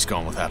long he's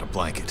gone without a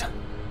blanket?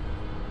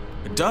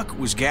 The Duck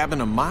was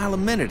gabbing a mile a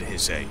minute at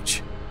his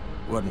age.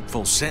 Wasn't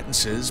full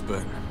sentences,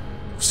 but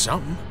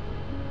something.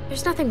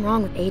 There's nothing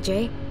wrong with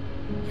AJ.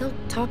 He'll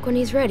talk when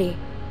he's ready.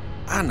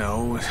 I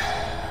know.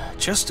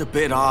 Just a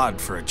bit odd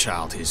for a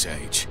child his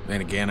age. Then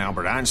again,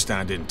 Albert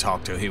Einstein didn't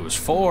talk till he was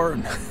 4,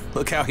 and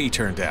look how he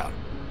turned out.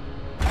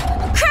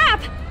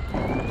 Crap!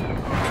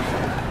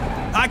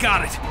 I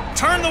got it!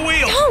 Turn the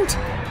wheel! Don't!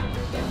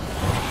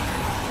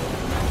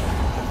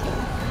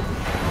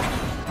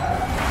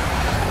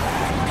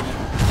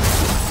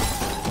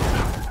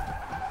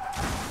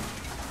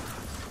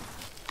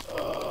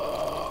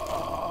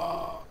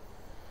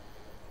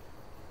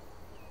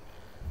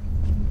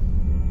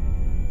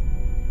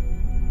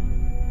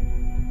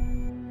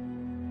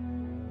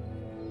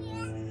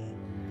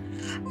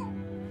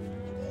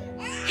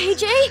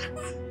 AJ?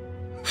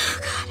 Oh,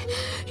 God,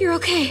 you're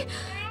okay.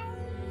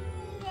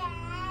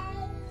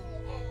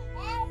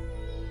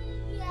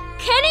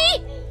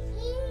 Kenny?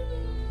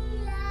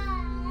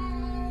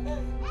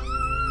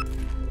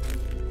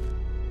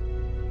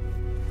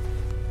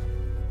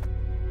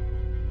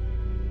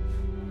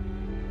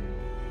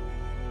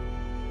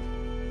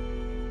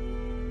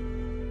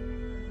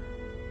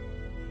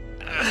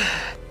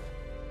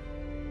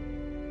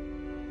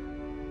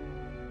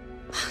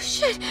 Oh,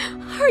 shit.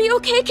 Are you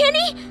okay,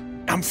 Kenny?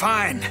 I'm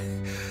fine.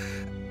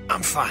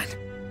 I'm fine.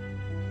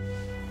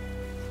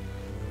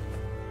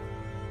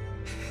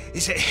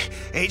 Is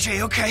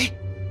AJ okay?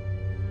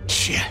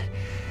 Shit.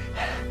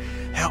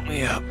 Help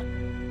me up.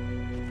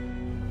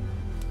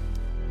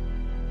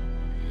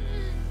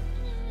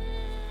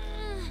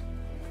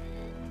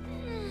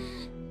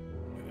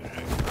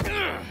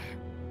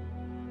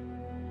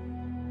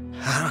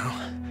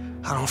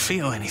 I don't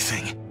feel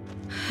anything.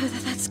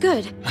 That's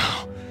good.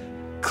 No,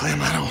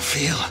 Clem, I don't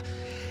feel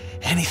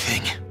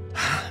anything.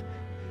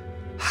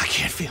 I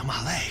can't feel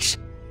my legs.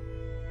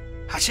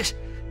 I just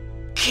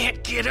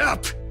can't get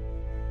up.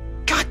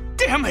 God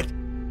damn it!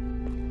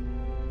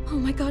 Oh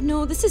my God,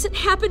 no, this isn't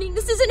happening.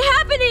 This isn't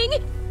happening!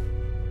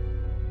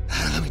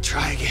 Let me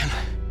try again.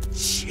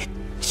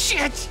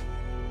 Shit.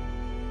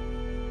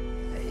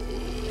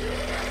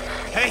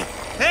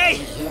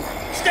 Hey!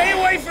 Stay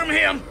away from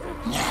him!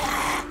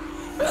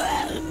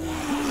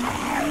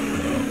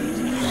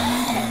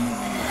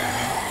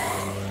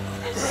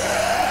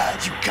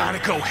 You gotta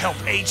go help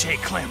AJ,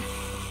 Clem.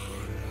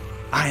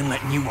 I ain't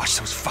letting you watch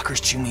those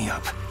fuckers chew me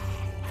up.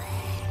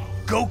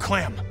 Go,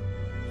 Clem.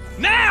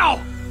 Now!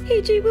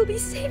 AJ will be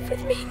safe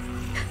with me.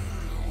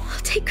 I'll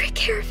take great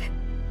care of him.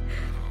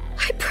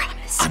 I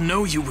promise. I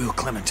know you will,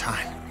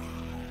 Clementine.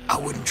 I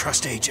wouldn't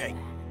trust AJ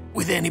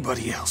with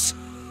anybody else.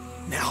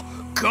 Now,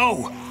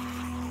 go!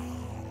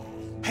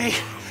 Hey,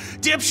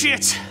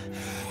 dipshits!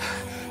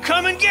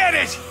 Come and get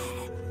it!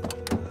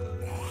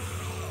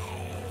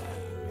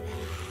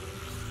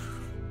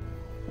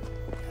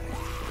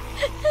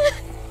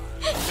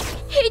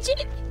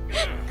 AJ,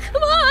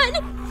 come on!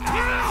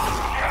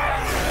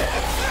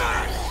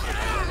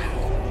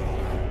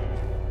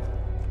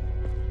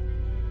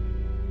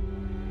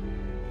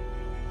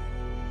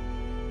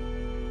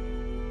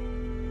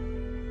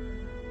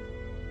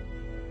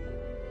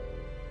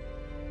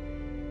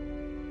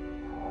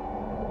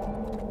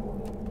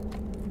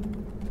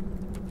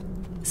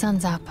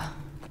 Sun's up.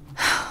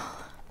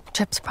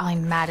 Trip's probably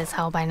mad as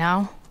hell by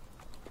now.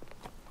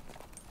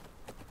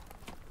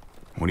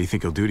 What do you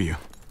think he'll do to you?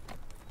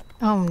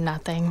 Oh,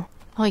 nothing.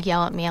 He'll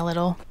yell at me a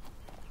little.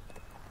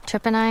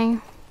 Trip and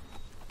I,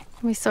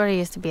 we sort of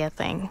used to be a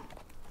thing.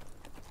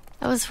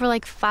 It was for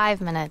like 5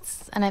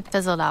 minutes, and it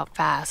fizzled out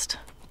fast.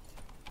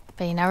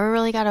 But he never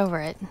really got over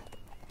it.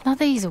 Not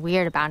that he's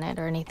weird about it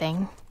or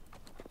anything.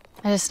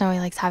 I just know he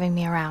likes having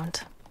me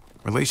around.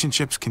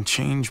 Relationships can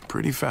change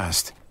pretty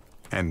fast,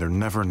 and they're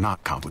never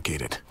not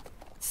complicated.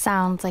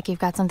 Sounds like you've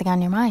got something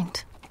on your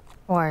mind.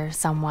 Or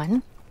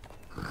someone.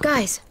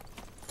 Guys,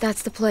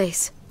 that's the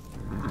place.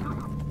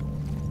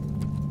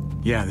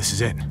 Yeah, this is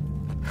it.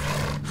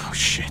 Oh,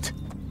 shit.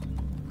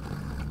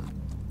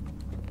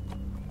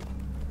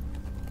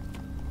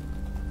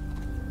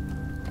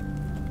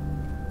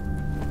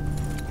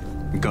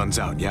 Guns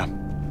out, yeah?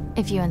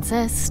 If you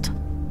insist.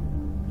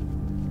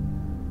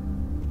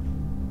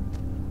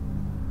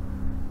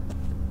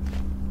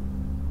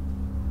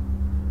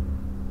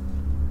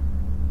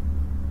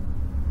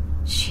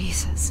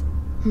 Jesus.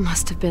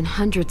 Must have been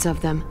hundreds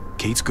of them.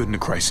 Kate's good in a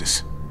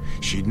crisis.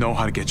 She'd know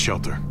how to get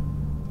shelter.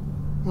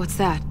 What's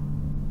that?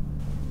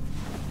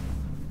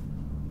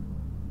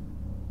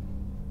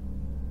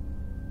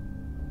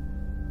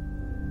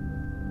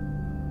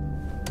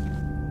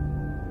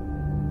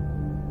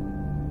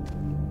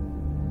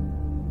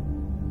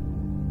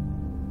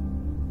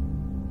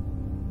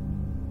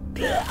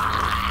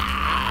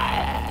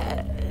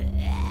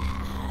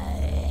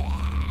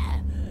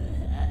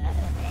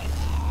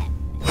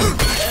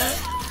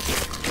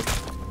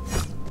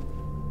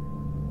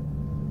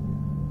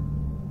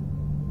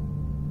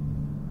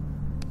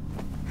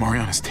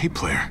 Mariana's tape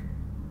player.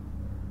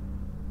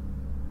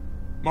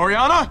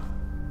 Mariana?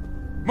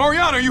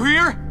 Mariana, are you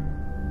here?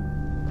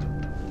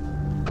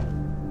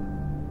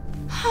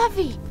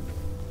 Javi!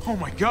 Oh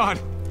my God.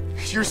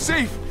 You're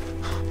safe.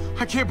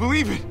 I can't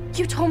believe it.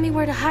 You told me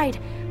where to hide.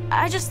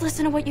 I just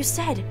listened to what you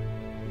said.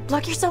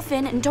 Lock yourself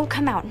in and don't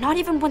come out, not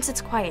even once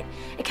it's quiet.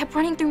 It kept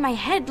running through my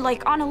head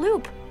like on a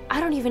loop.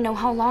 I don't even know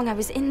how long I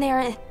was in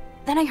there.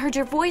 Then I heard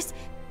your voice.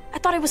 I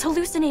thought I was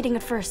hallucinating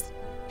at first.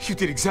 You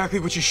did exactly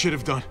what you should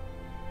have done.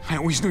 I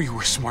always knew you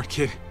were a smart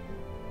kid.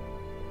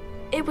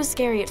 It was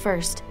scary at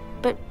first,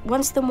 but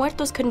once the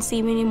muertos couldn't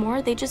see me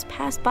anymore, they just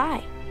passed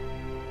by.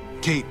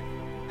 Kate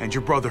and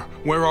your brother,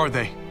 where are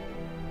they?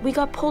 We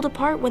got pulled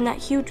apart when that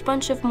huge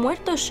bunch of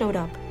muertos showed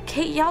up.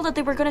 Kate yelled that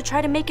they were gonna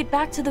try to make it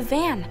back to the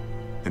van.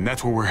 And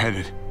that's where we're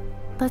headed.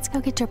 Let's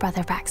go get your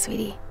brother back,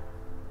 sweetie.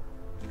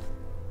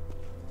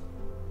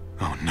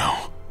 Oh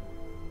no.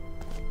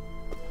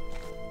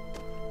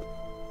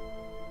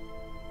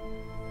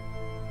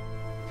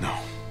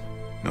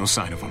 No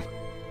sign of them.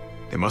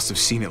 They must have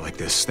seen it like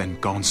this, then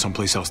gone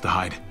someplace else to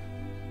hide.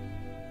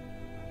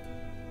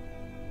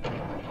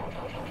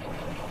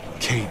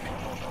 Kate.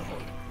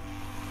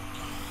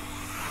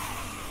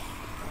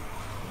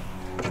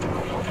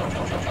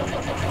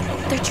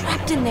 They're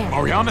trapped in there.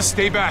 Mariana,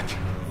 stay back.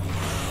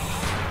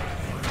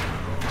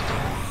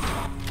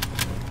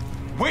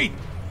 Wait!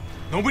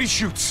 Nobody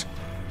shoots.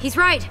 He's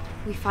right.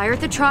 We fire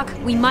at the truck,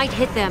 we might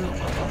hit them.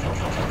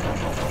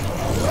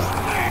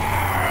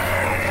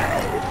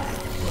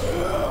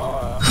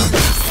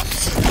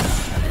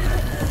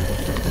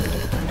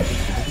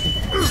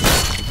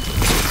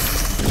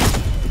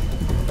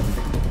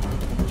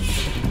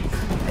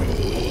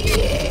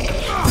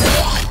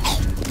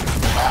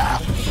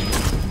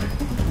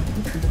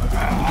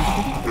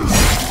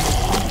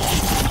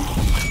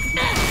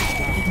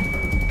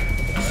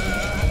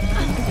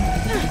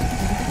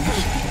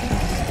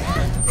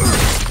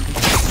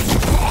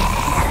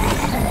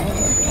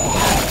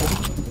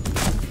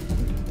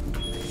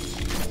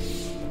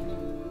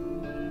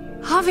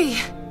 Javi,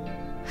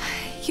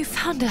 you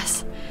found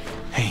us.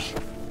 Hey,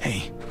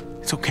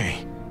 it's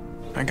okay.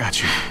 I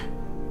got you.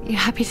 You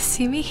happy to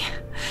see me?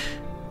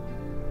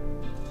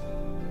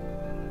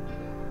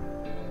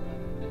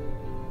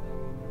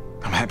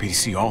 I'm happy to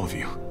see all of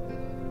you.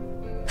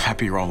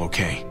 Happy you're all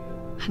okay.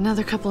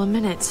 Another couple of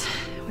minutes,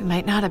 we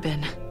might not have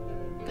been.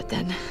 But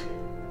then,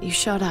 you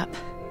showed up,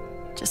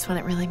 just when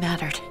it really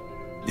mattered.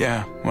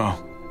 Yeah,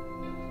 well,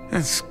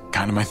 that's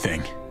kind of my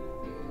thing.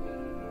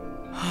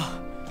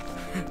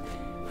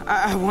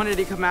 I wanted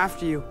to come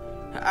after you.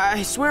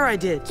 I swear I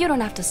did. You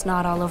don't have to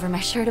snot all over my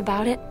shirt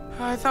about it.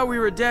 I thought we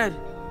were dead.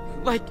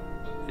 Like,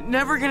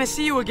 never gonna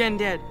see you again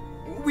dead.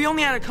 We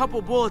only had a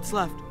couple bullets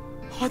left.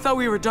 I thought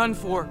we were done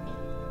for.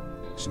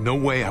 There's no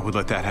way I would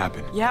let that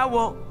happen. Yeah,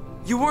 well,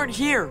 you weren't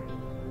here.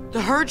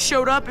 The herd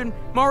showed up and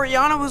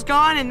Mariana was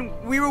gone and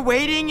we were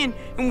waiting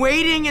and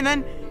waiting and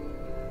then...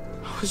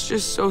 I was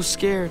just so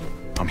scared.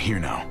 I'm here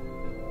now.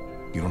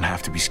 You don't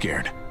have to be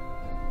scared.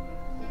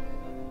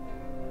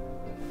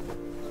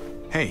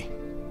 Hey,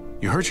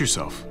 you hurt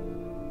yourself.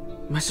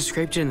 Must have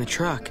scraped it in the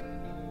truck.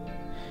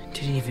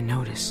 Didn't even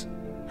notice.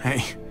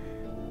 Hey,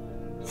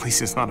 at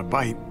least it's not a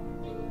bite.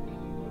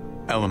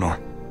 Eleanor,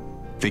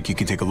 think you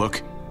can take a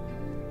look?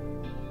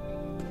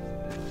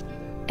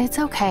 It's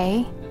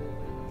okay.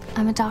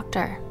 I'm a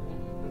doctor.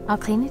 I'll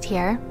clean it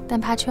here,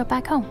 then patch you up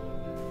back home.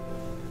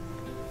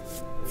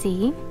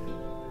 See?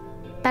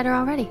 Better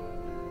already.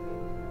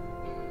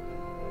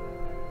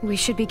 We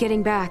should be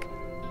getting back.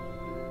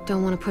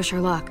 Don't want to push our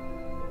luck.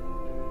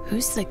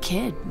 Who's the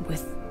kid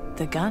with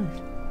the gun?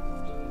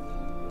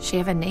 She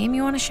have a name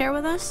you want to share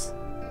with us?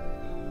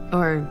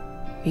 Or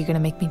are you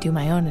gonna make me do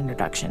my own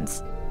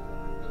introductions?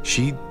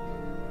 She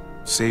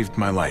saved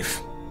my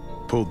life.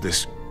 Pulled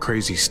this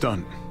crazy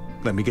stunt.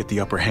 Let me get the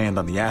upper hand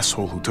on the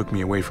asshole who took me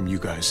away from you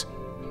guys.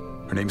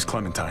 Her name's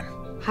Clementine.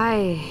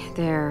 Hi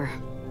there.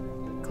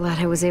 Glad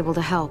I was able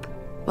to help.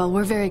 Well,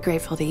 we're very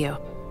grateful to you.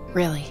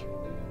 Really.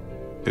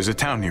 There's a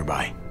town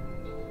nearby.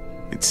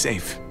 It's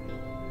safe.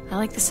 I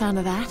like the sound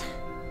of that.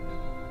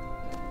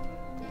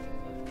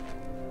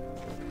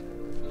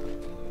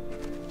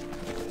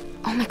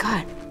 Oh my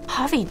god.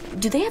 Javi,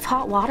 do they have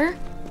hot water?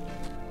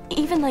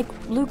 Even like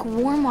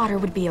lukewarm water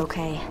would be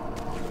okay.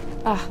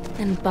 Oh,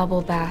 and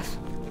bubble bath.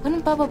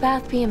 Wouldn't bubble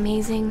bath be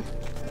amazing?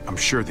 I'm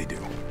sure they do.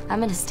 I'm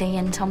gonna stay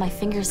in until my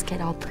fingers get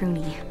all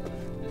pruny.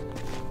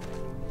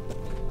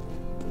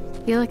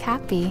 You look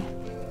happy.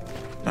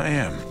 I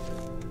am.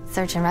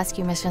 Search and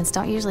rescue missions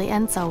don't usually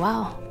end so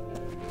well.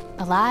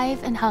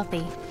 Alive and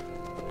healthy.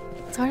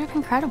 Sort of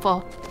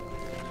incredible.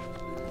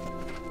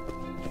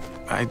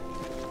 I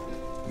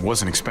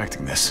wasn't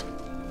expecting this.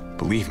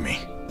 Believe me,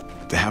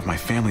 to have my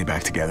family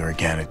back together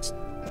again, it's...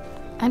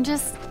 I'm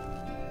just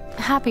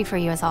happy for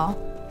you is all.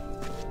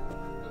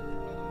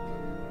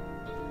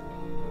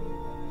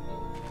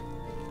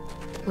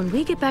 When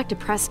we get back to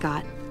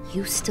Prescott,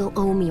 you still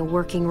owe me a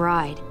working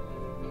ride.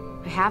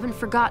 I haven't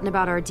forgotten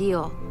about our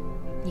deal.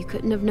 You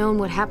couldn't have known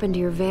what happened to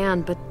your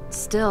van, but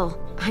still,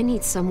 I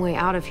need some way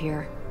out of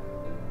here.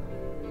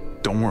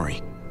 Don't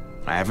worry.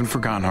 I haven't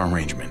forgotten our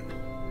arrangement.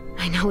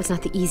 I know it's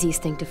not the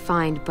easiest thing to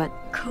find, but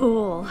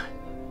cool.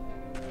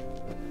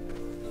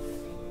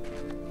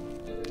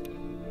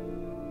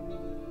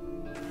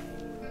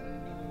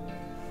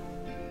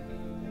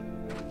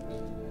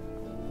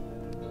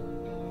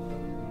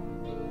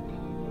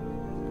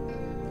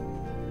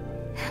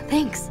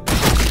 Thanks.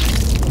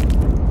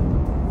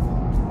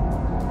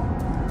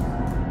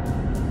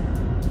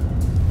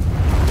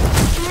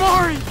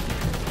 Mari!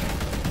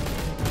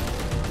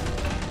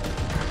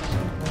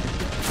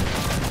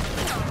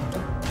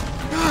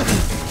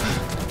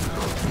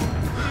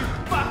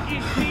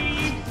 Fucking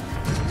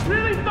thieves!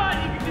 Really thought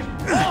you could just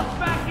walk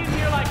back in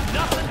here like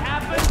nothing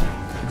happened?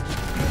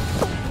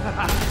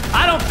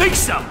 I don't think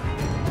so!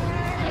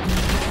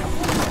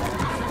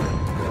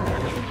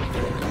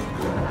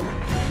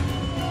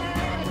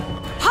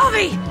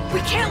 Javi! We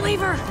can't leave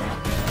her!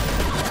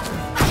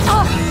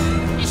 Oh!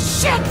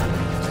 Shit!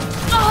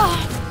 Oh!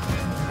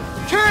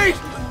 Kate!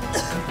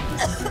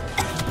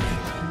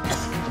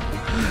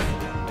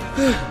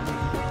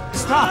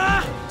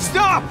 Stop!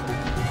 Stop!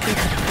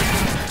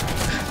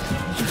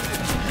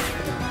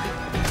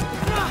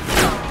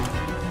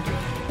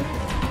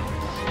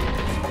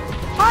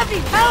 Javi,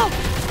 help!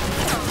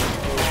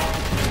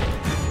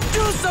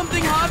 Do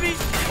something, Javi!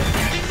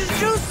 Just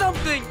do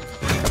something!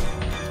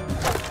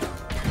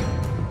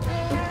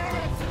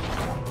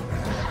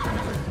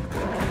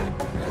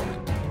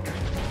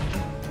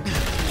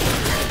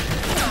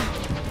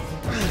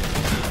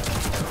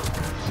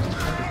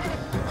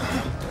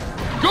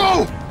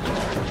 Go!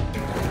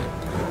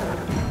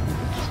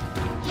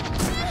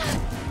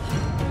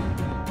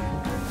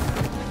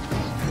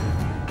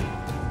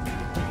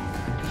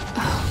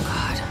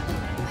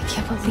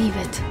 Believe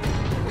it.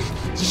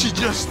 She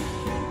just...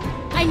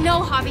 I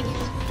know, Javi,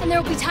 and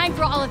there will be time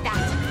for all of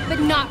that, but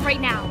not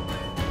right now.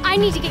 I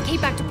need to get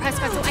Kate back to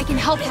Prescott so I can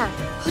help her,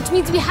 which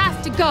means we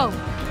have to go.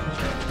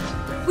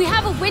 We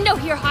have a window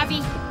here,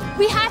 Javi.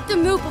 We have to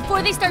move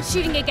before they start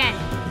shooting again.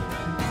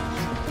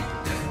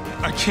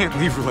 I can't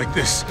leave her like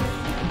this.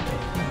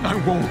 I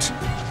won't.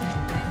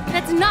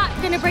 That's not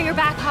gonna bring her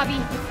back, Javi.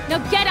 Now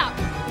get up.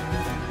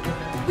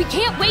 We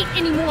can't wait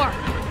anymore.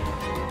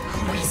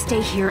 We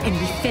stay here and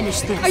we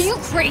finish this. Are you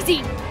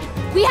crazy?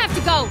 We have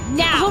to go,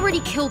 now! I already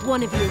killed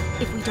one of you.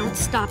 If we don't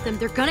stop them,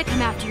 they're gonna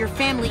come after your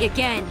family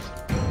again.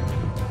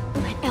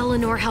 Let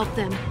Eleanor help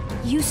them.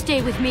 You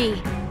stay with me.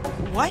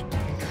 What?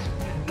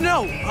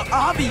 No,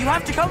 Javi, you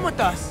have to come with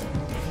us.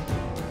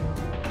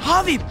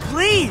 Javi,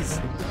 please!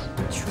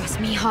 Trust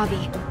me,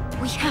 Javi.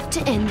 We have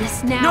to end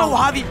this now. No,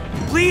 Javi,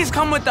 please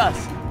come with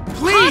us.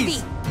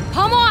 Please! Javi,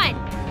 come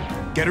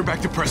on! Get her back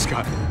to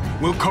Prescott.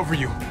 We'll cover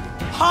you.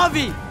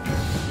 Javi!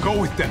 Go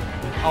with them.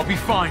 I'll be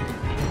fine.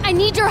 I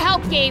need your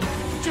help, Gabe.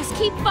 Just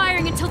keep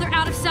firing until they're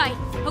out of sight,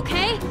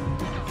 okay?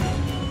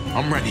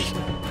 I'm ready.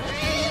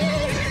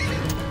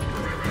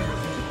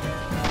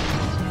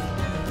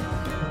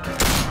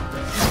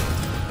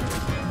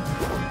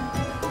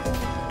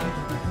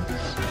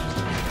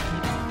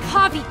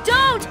 Javi,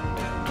 don't!